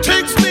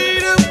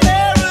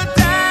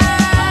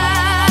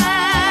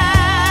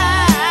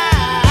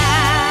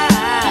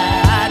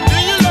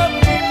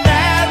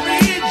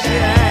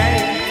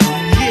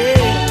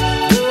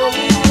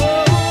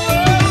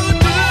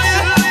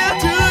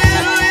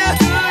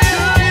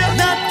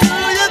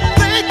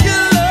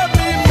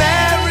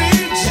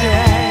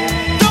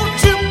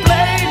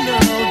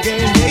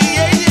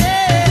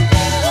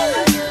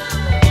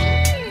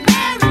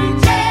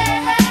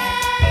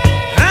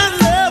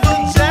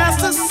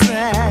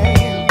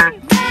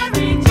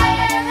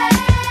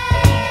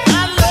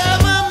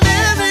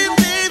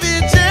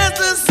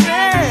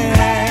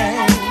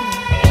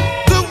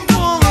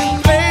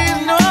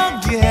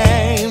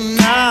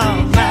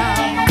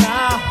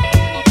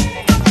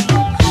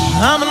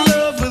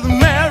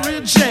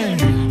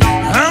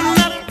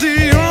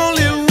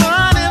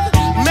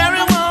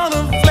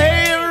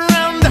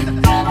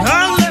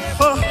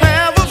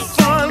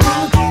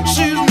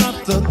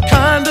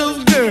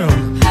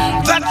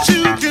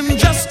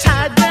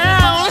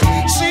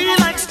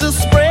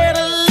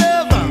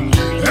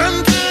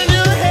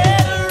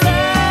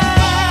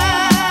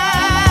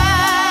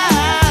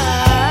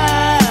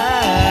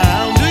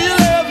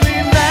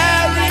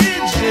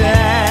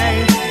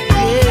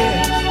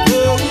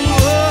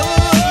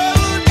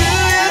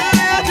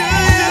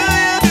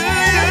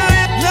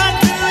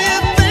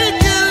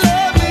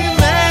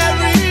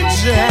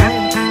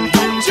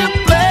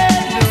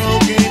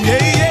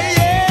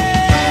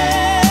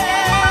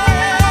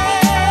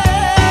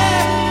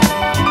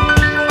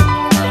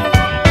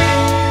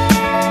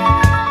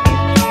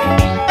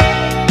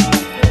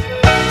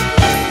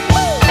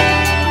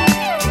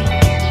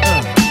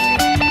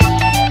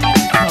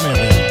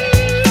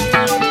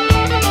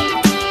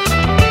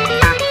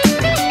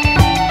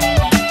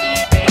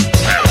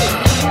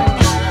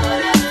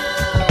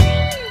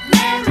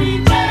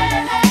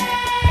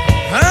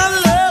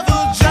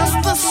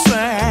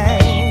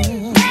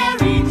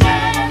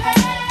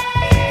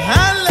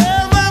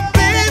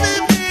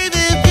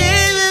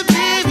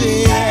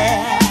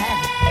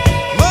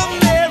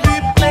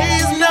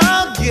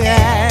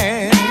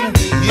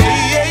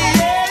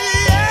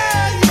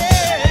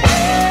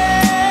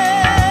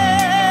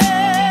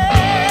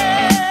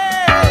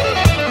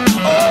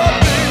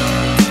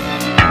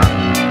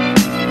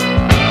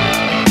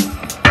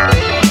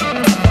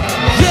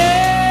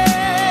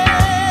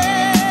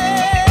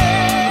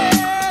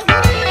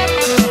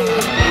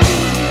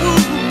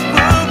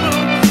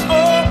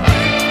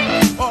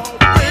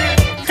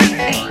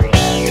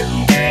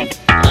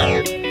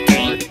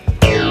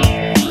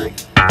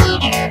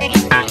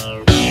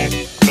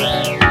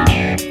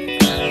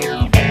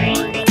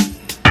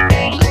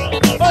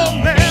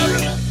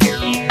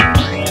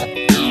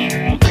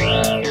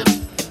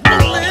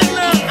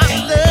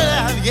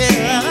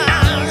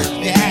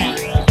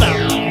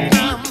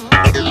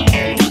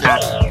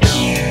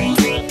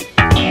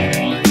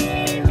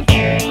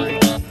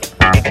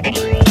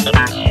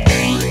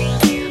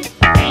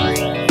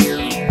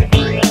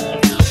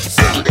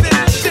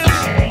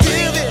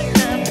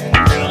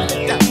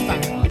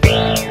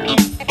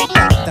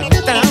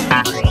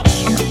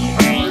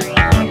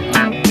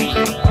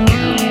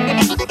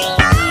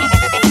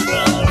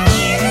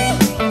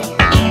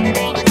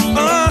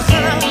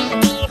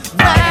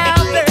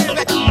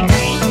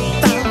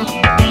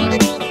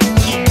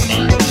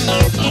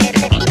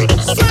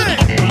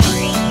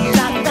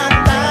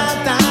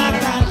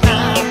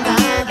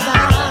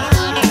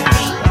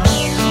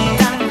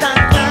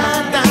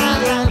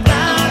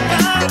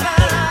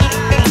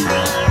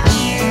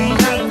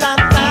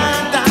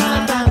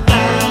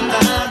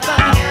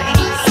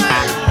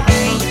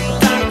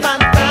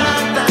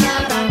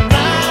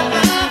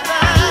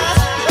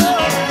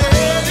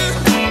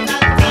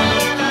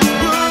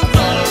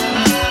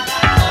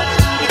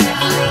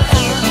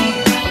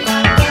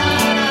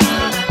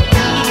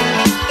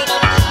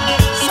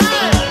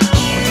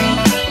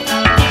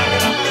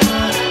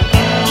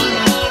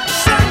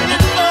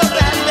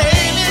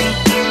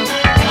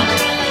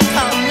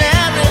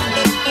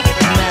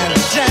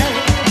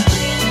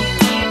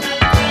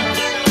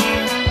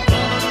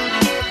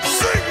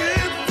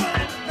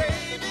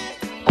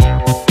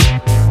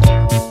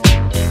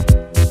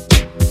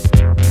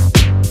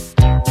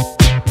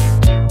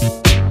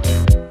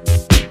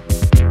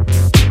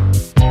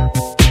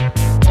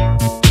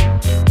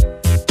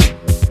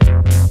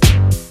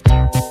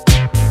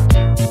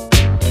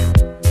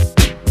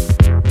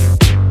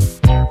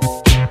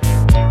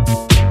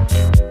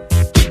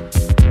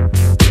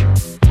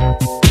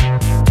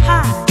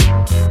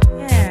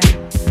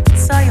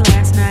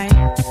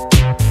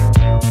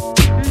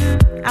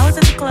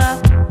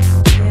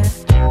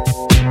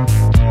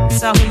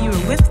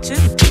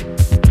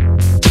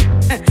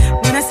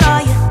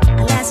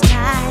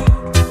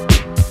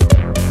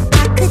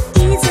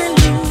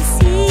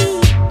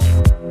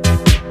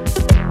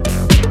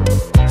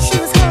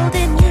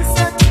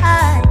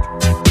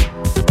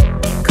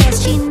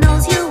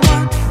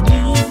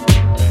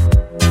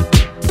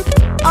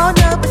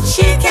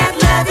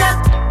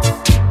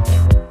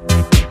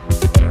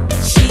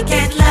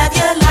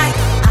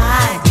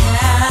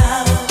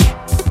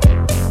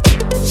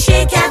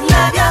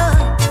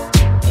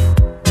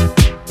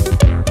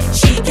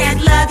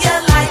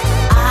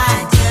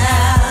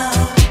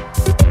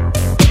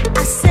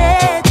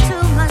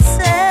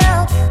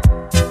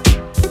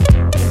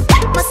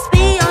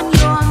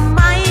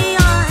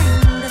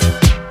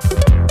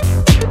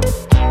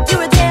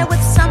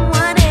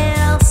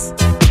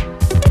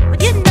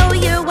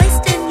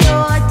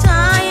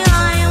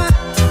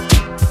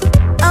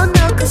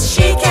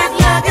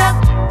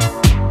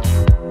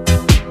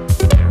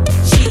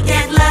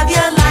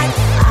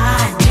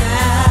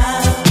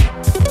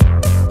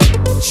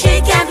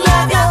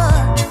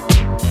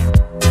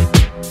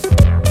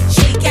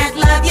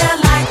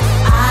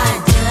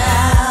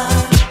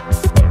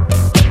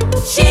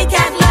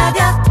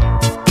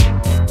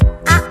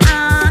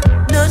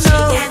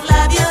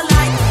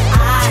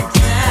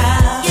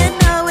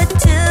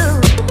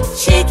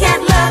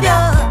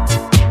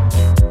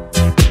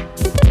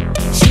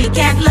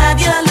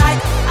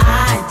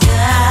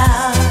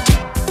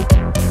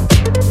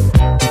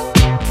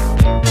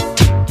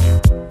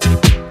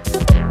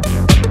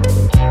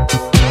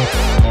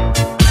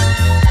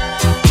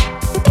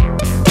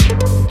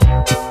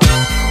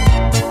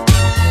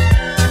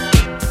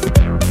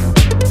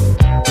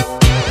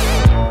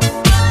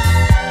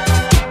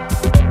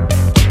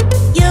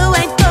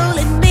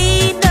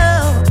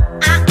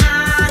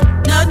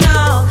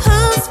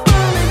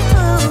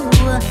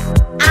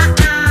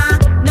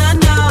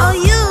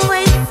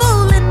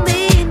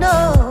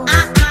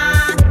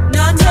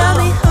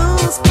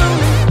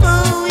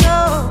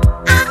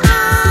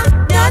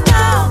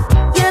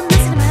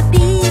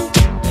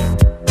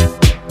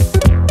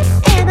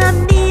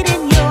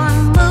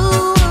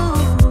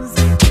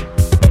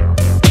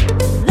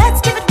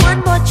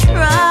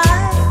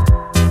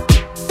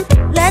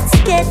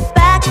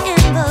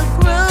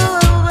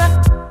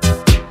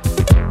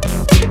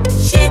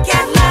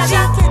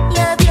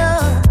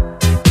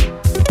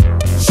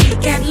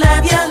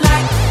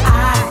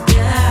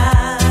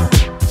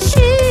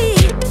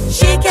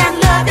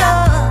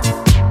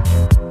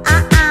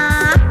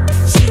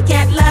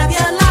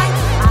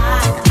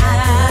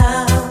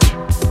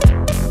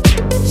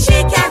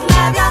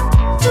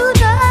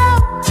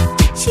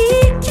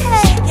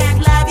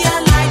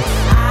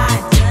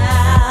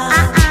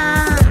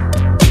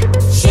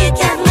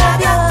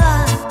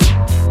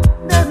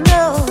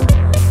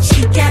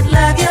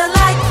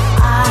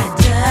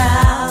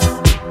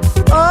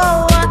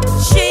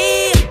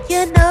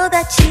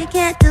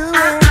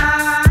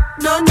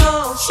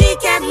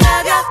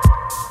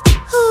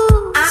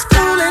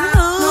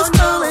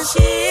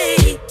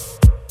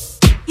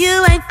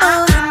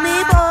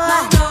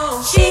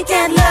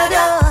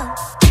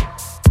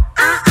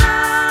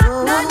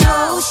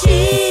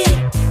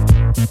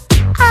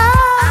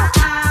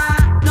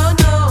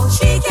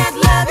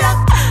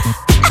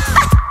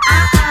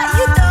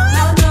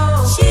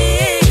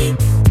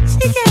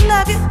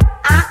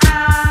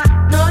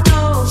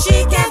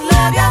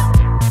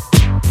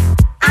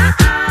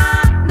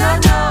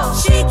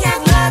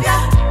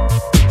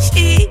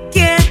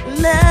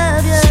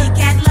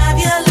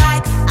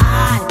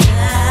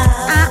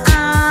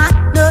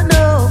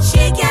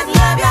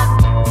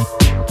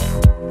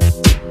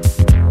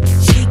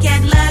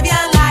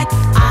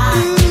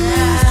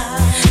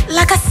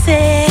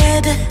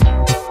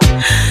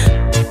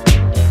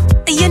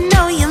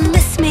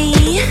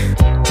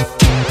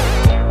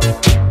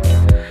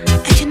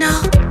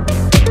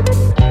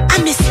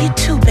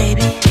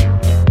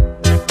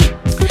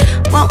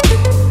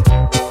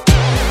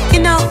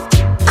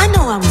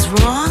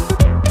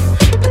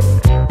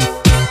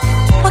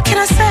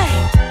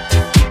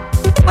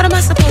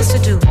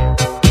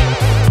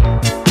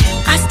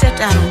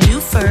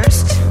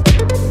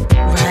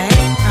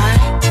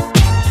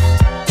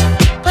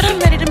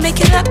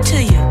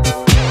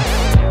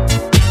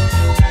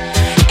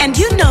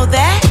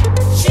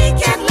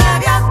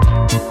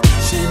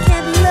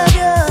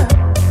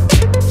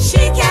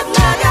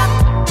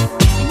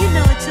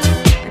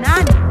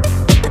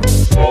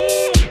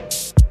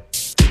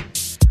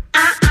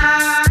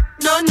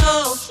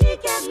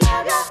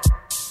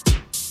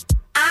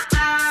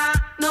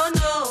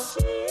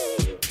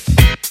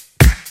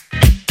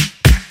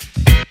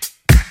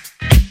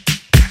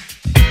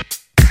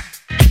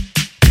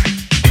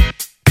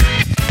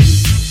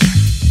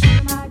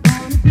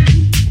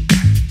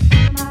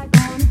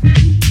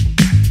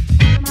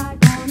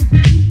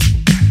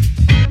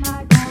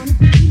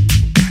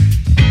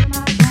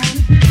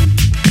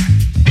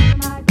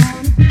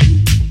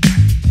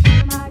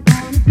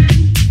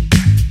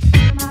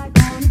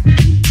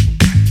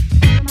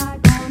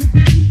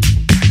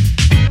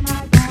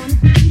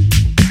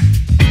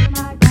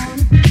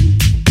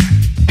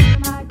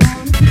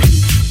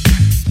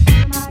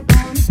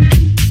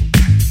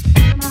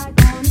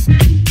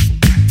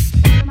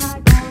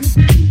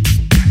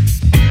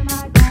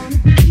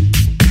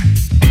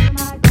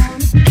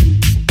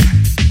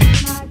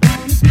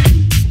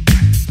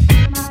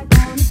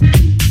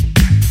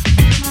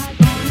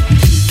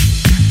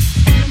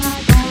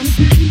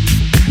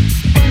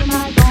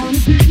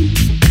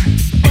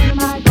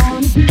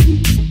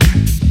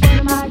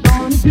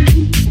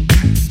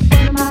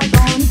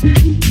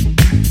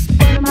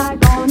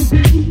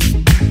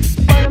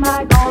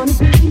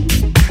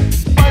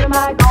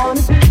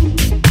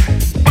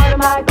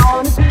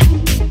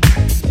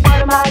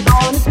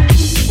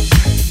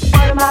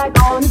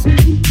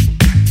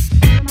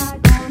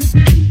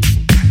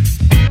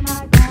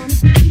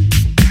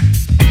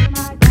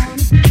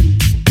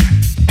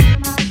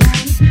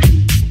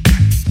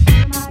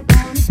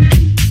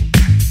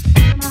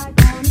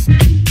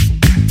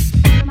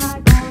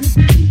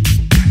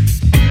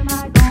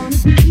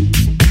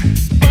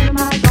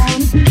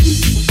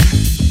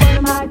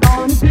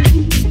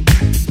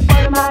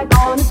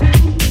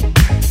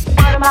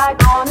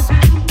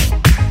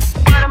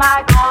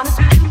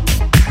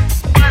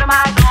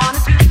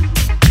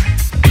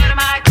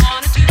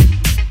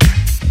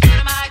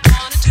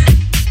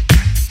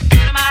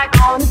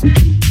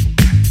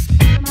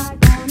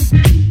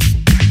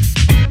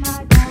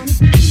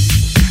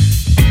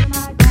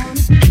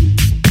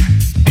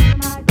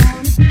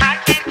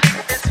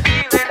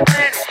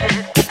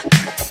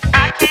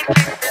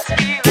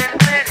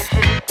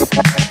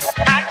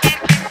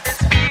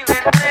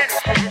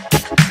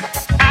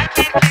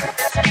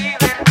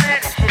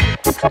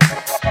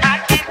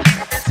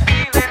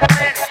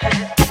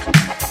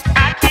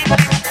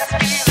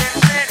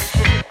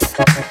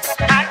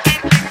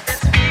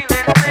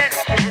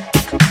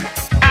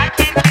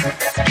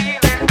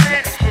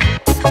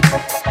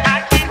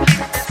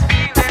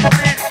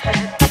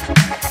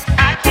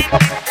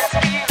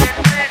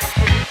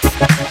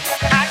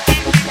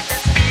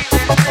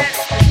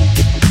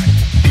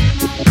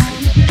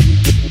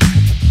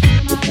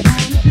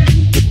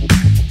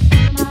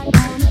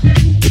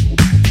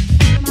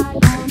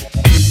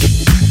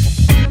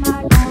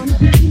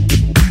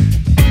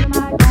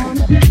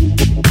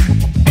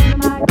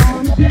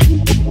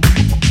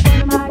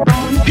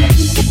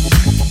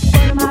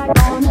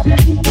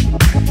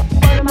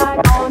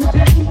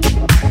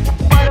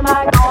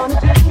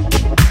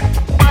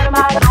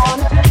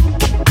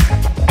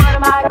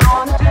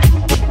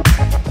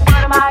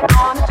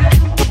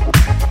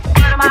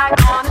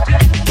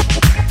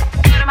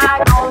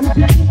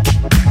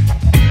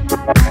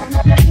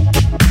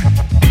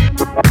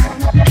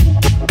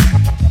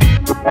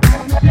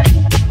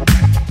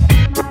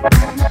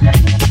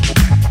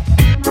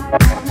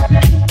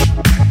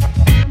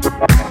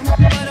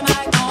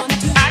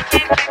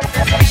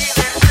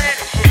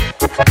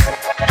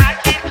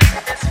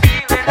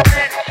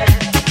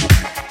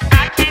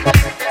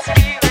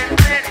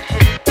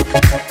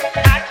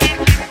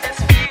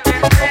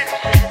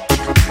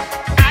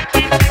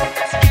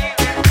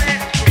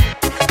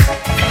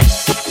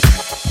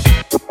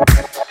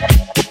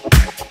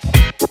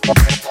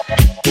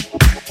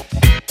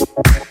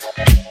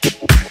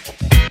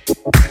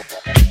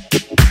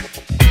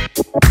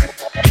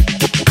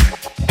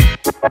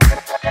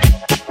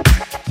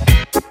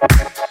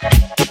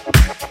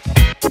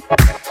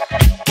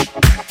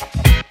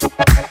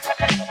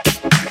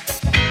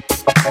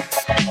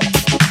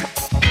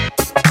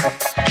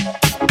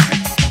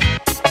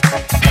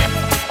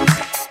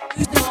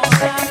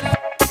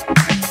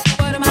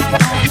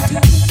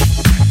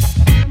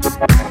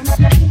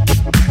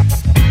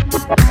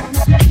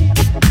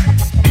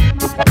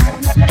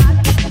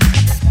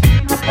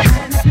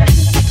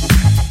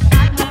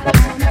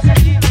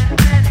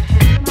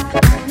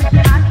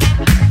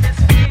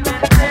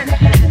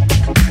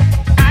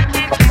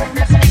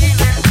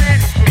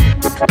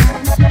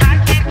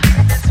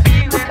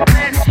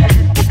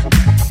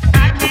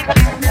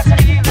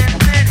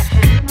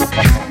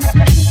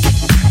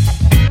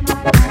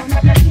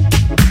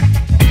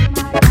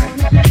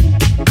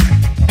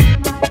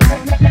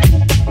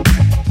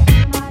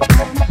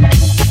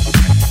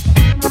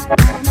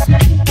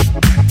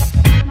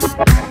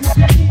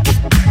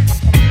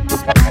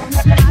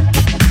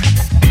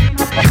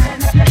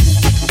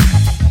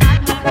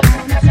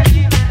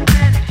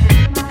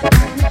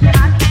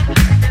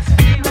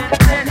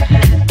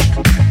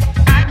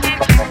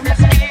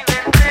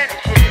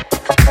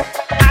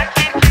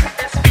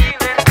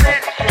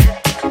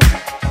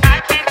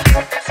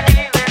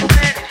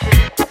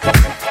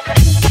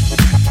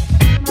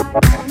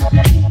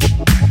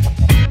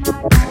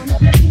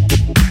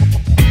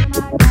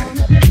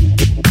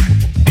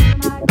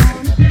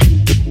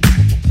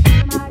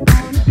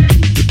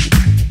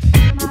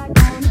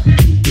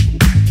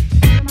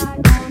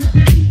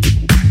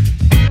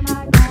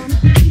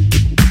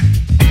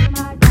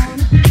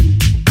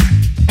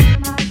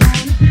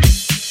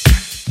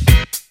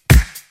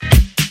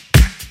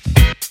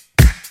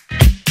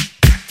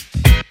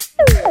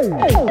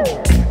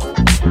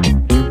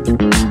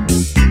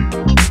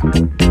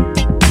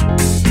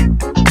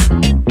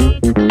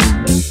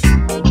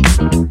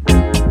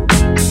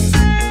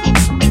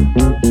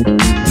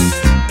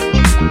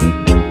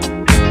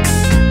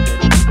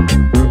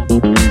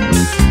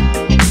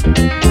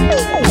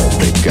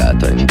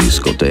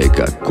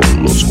 discoteca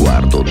con lo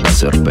sguardo da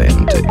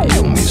serpente.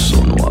 Io mi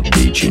sono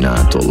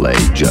avvicinato,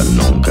 lei già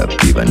non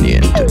capiva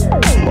niente.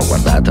 L'ho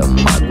guardata,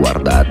 m'ha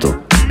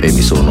guardato e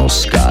mi sono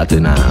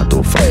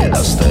scatenato. Fred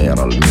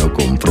Astaire al mio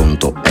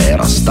confronto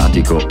era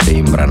statico e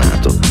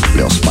imbranato.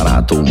 Le ho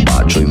sparato un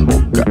bacio in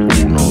bocca,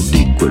 uno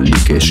di quelli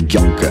che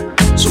schiocca.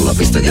 Sulla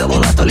pista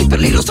diavolata, lì per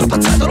lì l'ho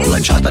strapazzata, l'ho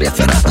lanciata,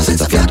 riafferrata,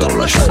 senza fiato l'ho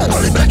lasciata. Tra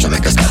le braccia m'è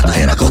cascata,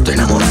 era cotta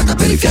innamorata,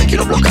 per i fianchi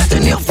l'ho bloccata e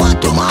ne ho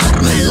fatto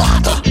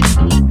marmellata.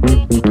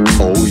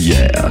 Oh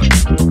yeah,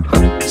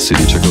 si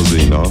dice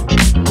così, no?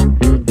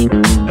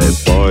 E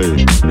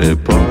poi,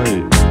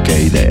 che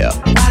idea?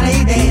 Quale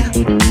idea?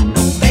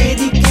 Non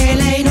vedi che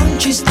lei non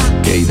ci sta?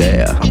 Che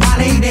idea?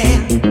 Quale idea?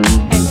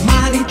 È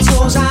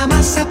maliziosa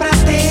ma saprà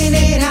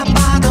tenere a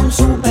bada un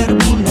super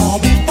bullo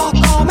buffo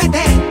come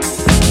te.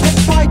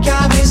 E poi che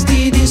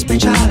avresti di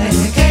speciale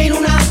che in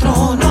un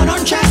altro no,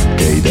 non c'è?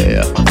 Che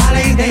idea?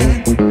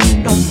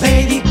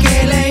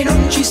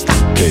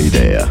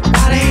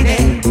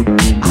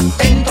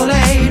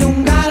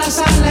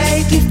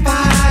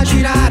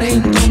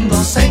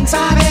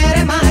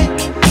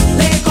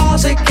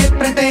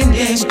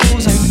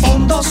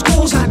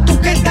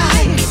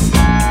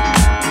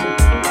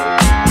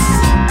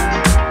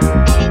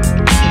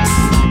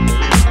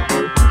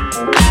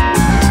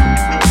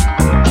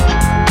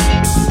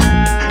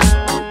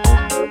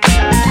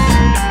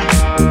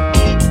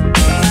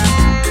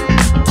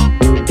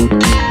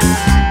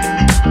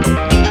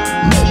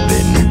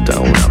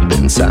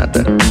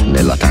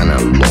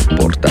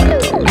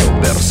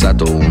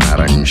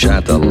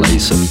 agganciata, lei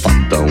si è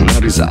fatta una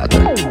risata.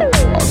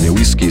 Al mio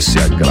whisky si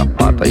è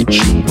aggrappata e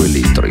 5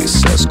 litri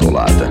si è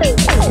scolata.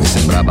 Mi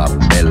sembrava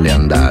belle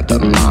andata,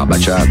 ma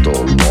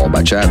baciato, l'ho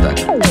baciata.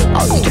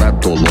 A un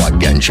tratto l'ho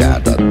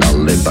agganciata,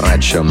 dalle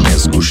braccia m'è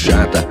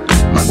sgusciata.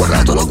 Ma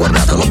guardato, l'ho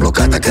guardata, l'ho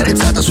bloccata,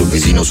 carezzata sul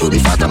visino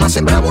sudifata. Ma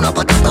sembrava una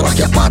patata, l'ho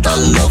acchiappata,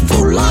 l'ho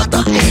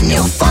frullata e ne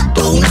ho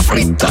fatto una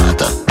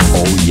frittata.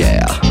 Oh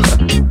yeah,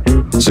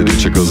 si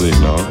dice così,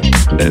 no?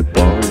 E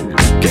poi,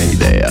 che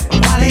idea?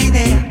 Quale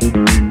idea?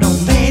 Non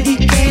vedi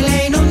che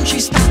lei non ci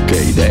sta? Che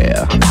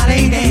idea? Quale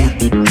idea?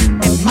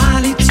 È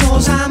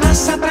maliziosa ma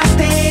saprà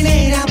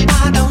tenere a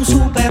bada un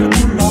super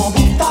bullo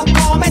buffo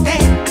come te.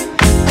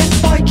 E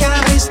poi che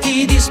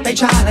avresti di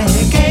speciale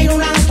che in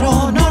un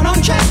altro no, non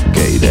c'è?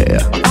 Che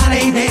idea? Quale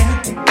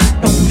idea?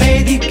 Non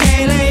vedi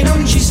che lei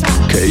non ci sta?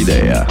 Che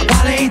idea?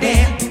 Quale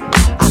idea?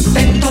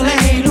 Attento,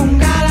 lei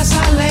lunga la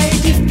sa, lei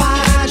ti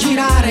farà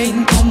girare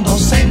in tondo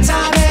senza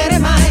avere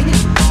mai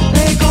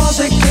le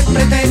cose che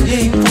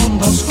pretendi in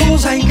fondo.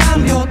 Scusa, in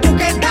cambio tu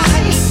che dai?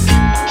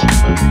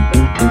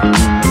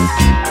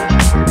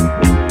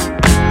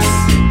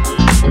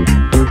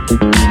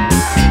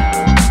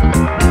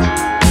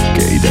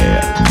 Che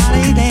idea?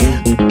 Quale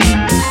idea?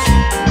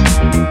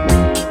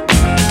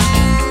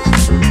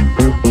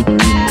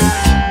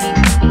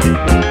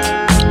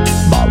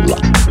 Balla.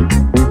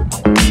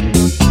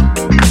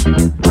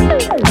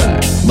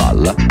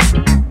 Balla.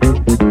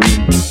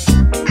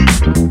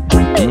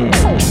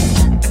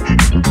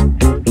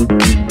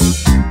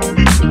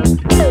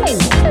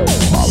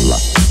 Balla.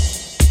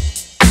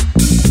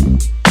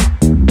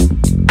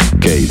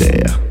 Che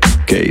idea?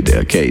 Che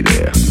idea? Che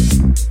idea?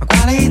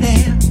 Quale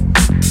idea?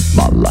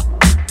 Balla.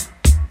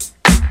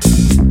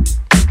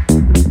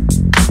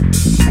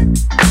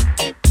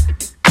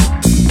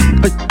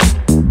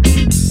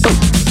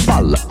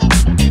 Balla.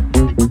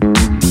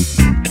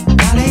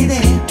 Quale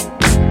idea?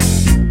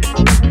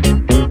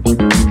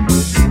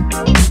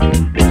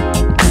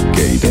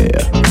 Che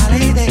idea? Quale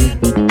idea?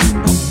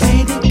 Non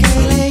vedi che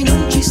lei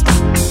non ci sta?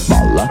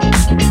 Balla.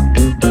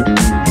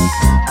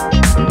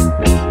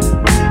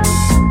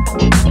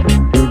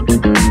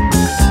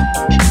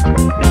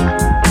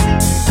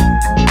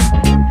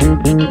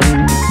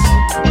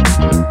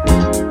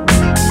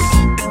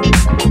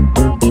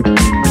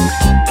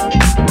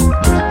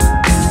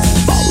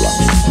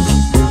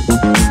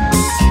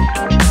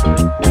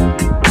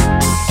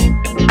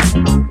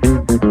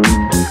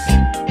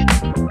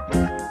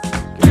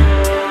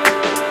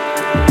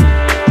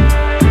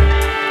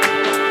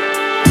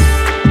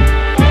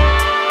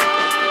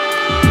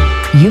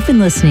 You've been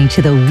listening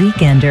to The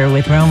Weekender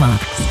with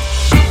Romax.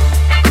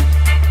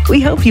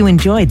 We hope you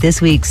enjoyed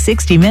this week's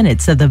 60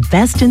 minutes of the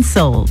best in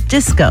soul,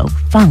 disco,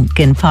 funk,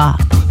 and pop.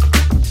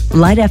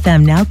 Light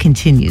FM now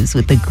continues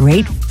with the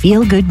great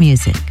feel-good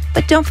music.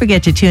 But don't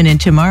forget to tune in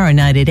tomorrow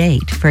night at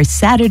 8 for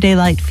Saturday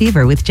Light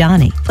Fever with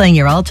Johnny, playing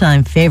your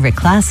all-time favorite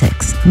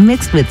classics,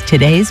 mixed with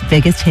today's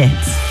biggest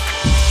hits.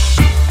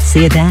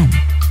 See you then.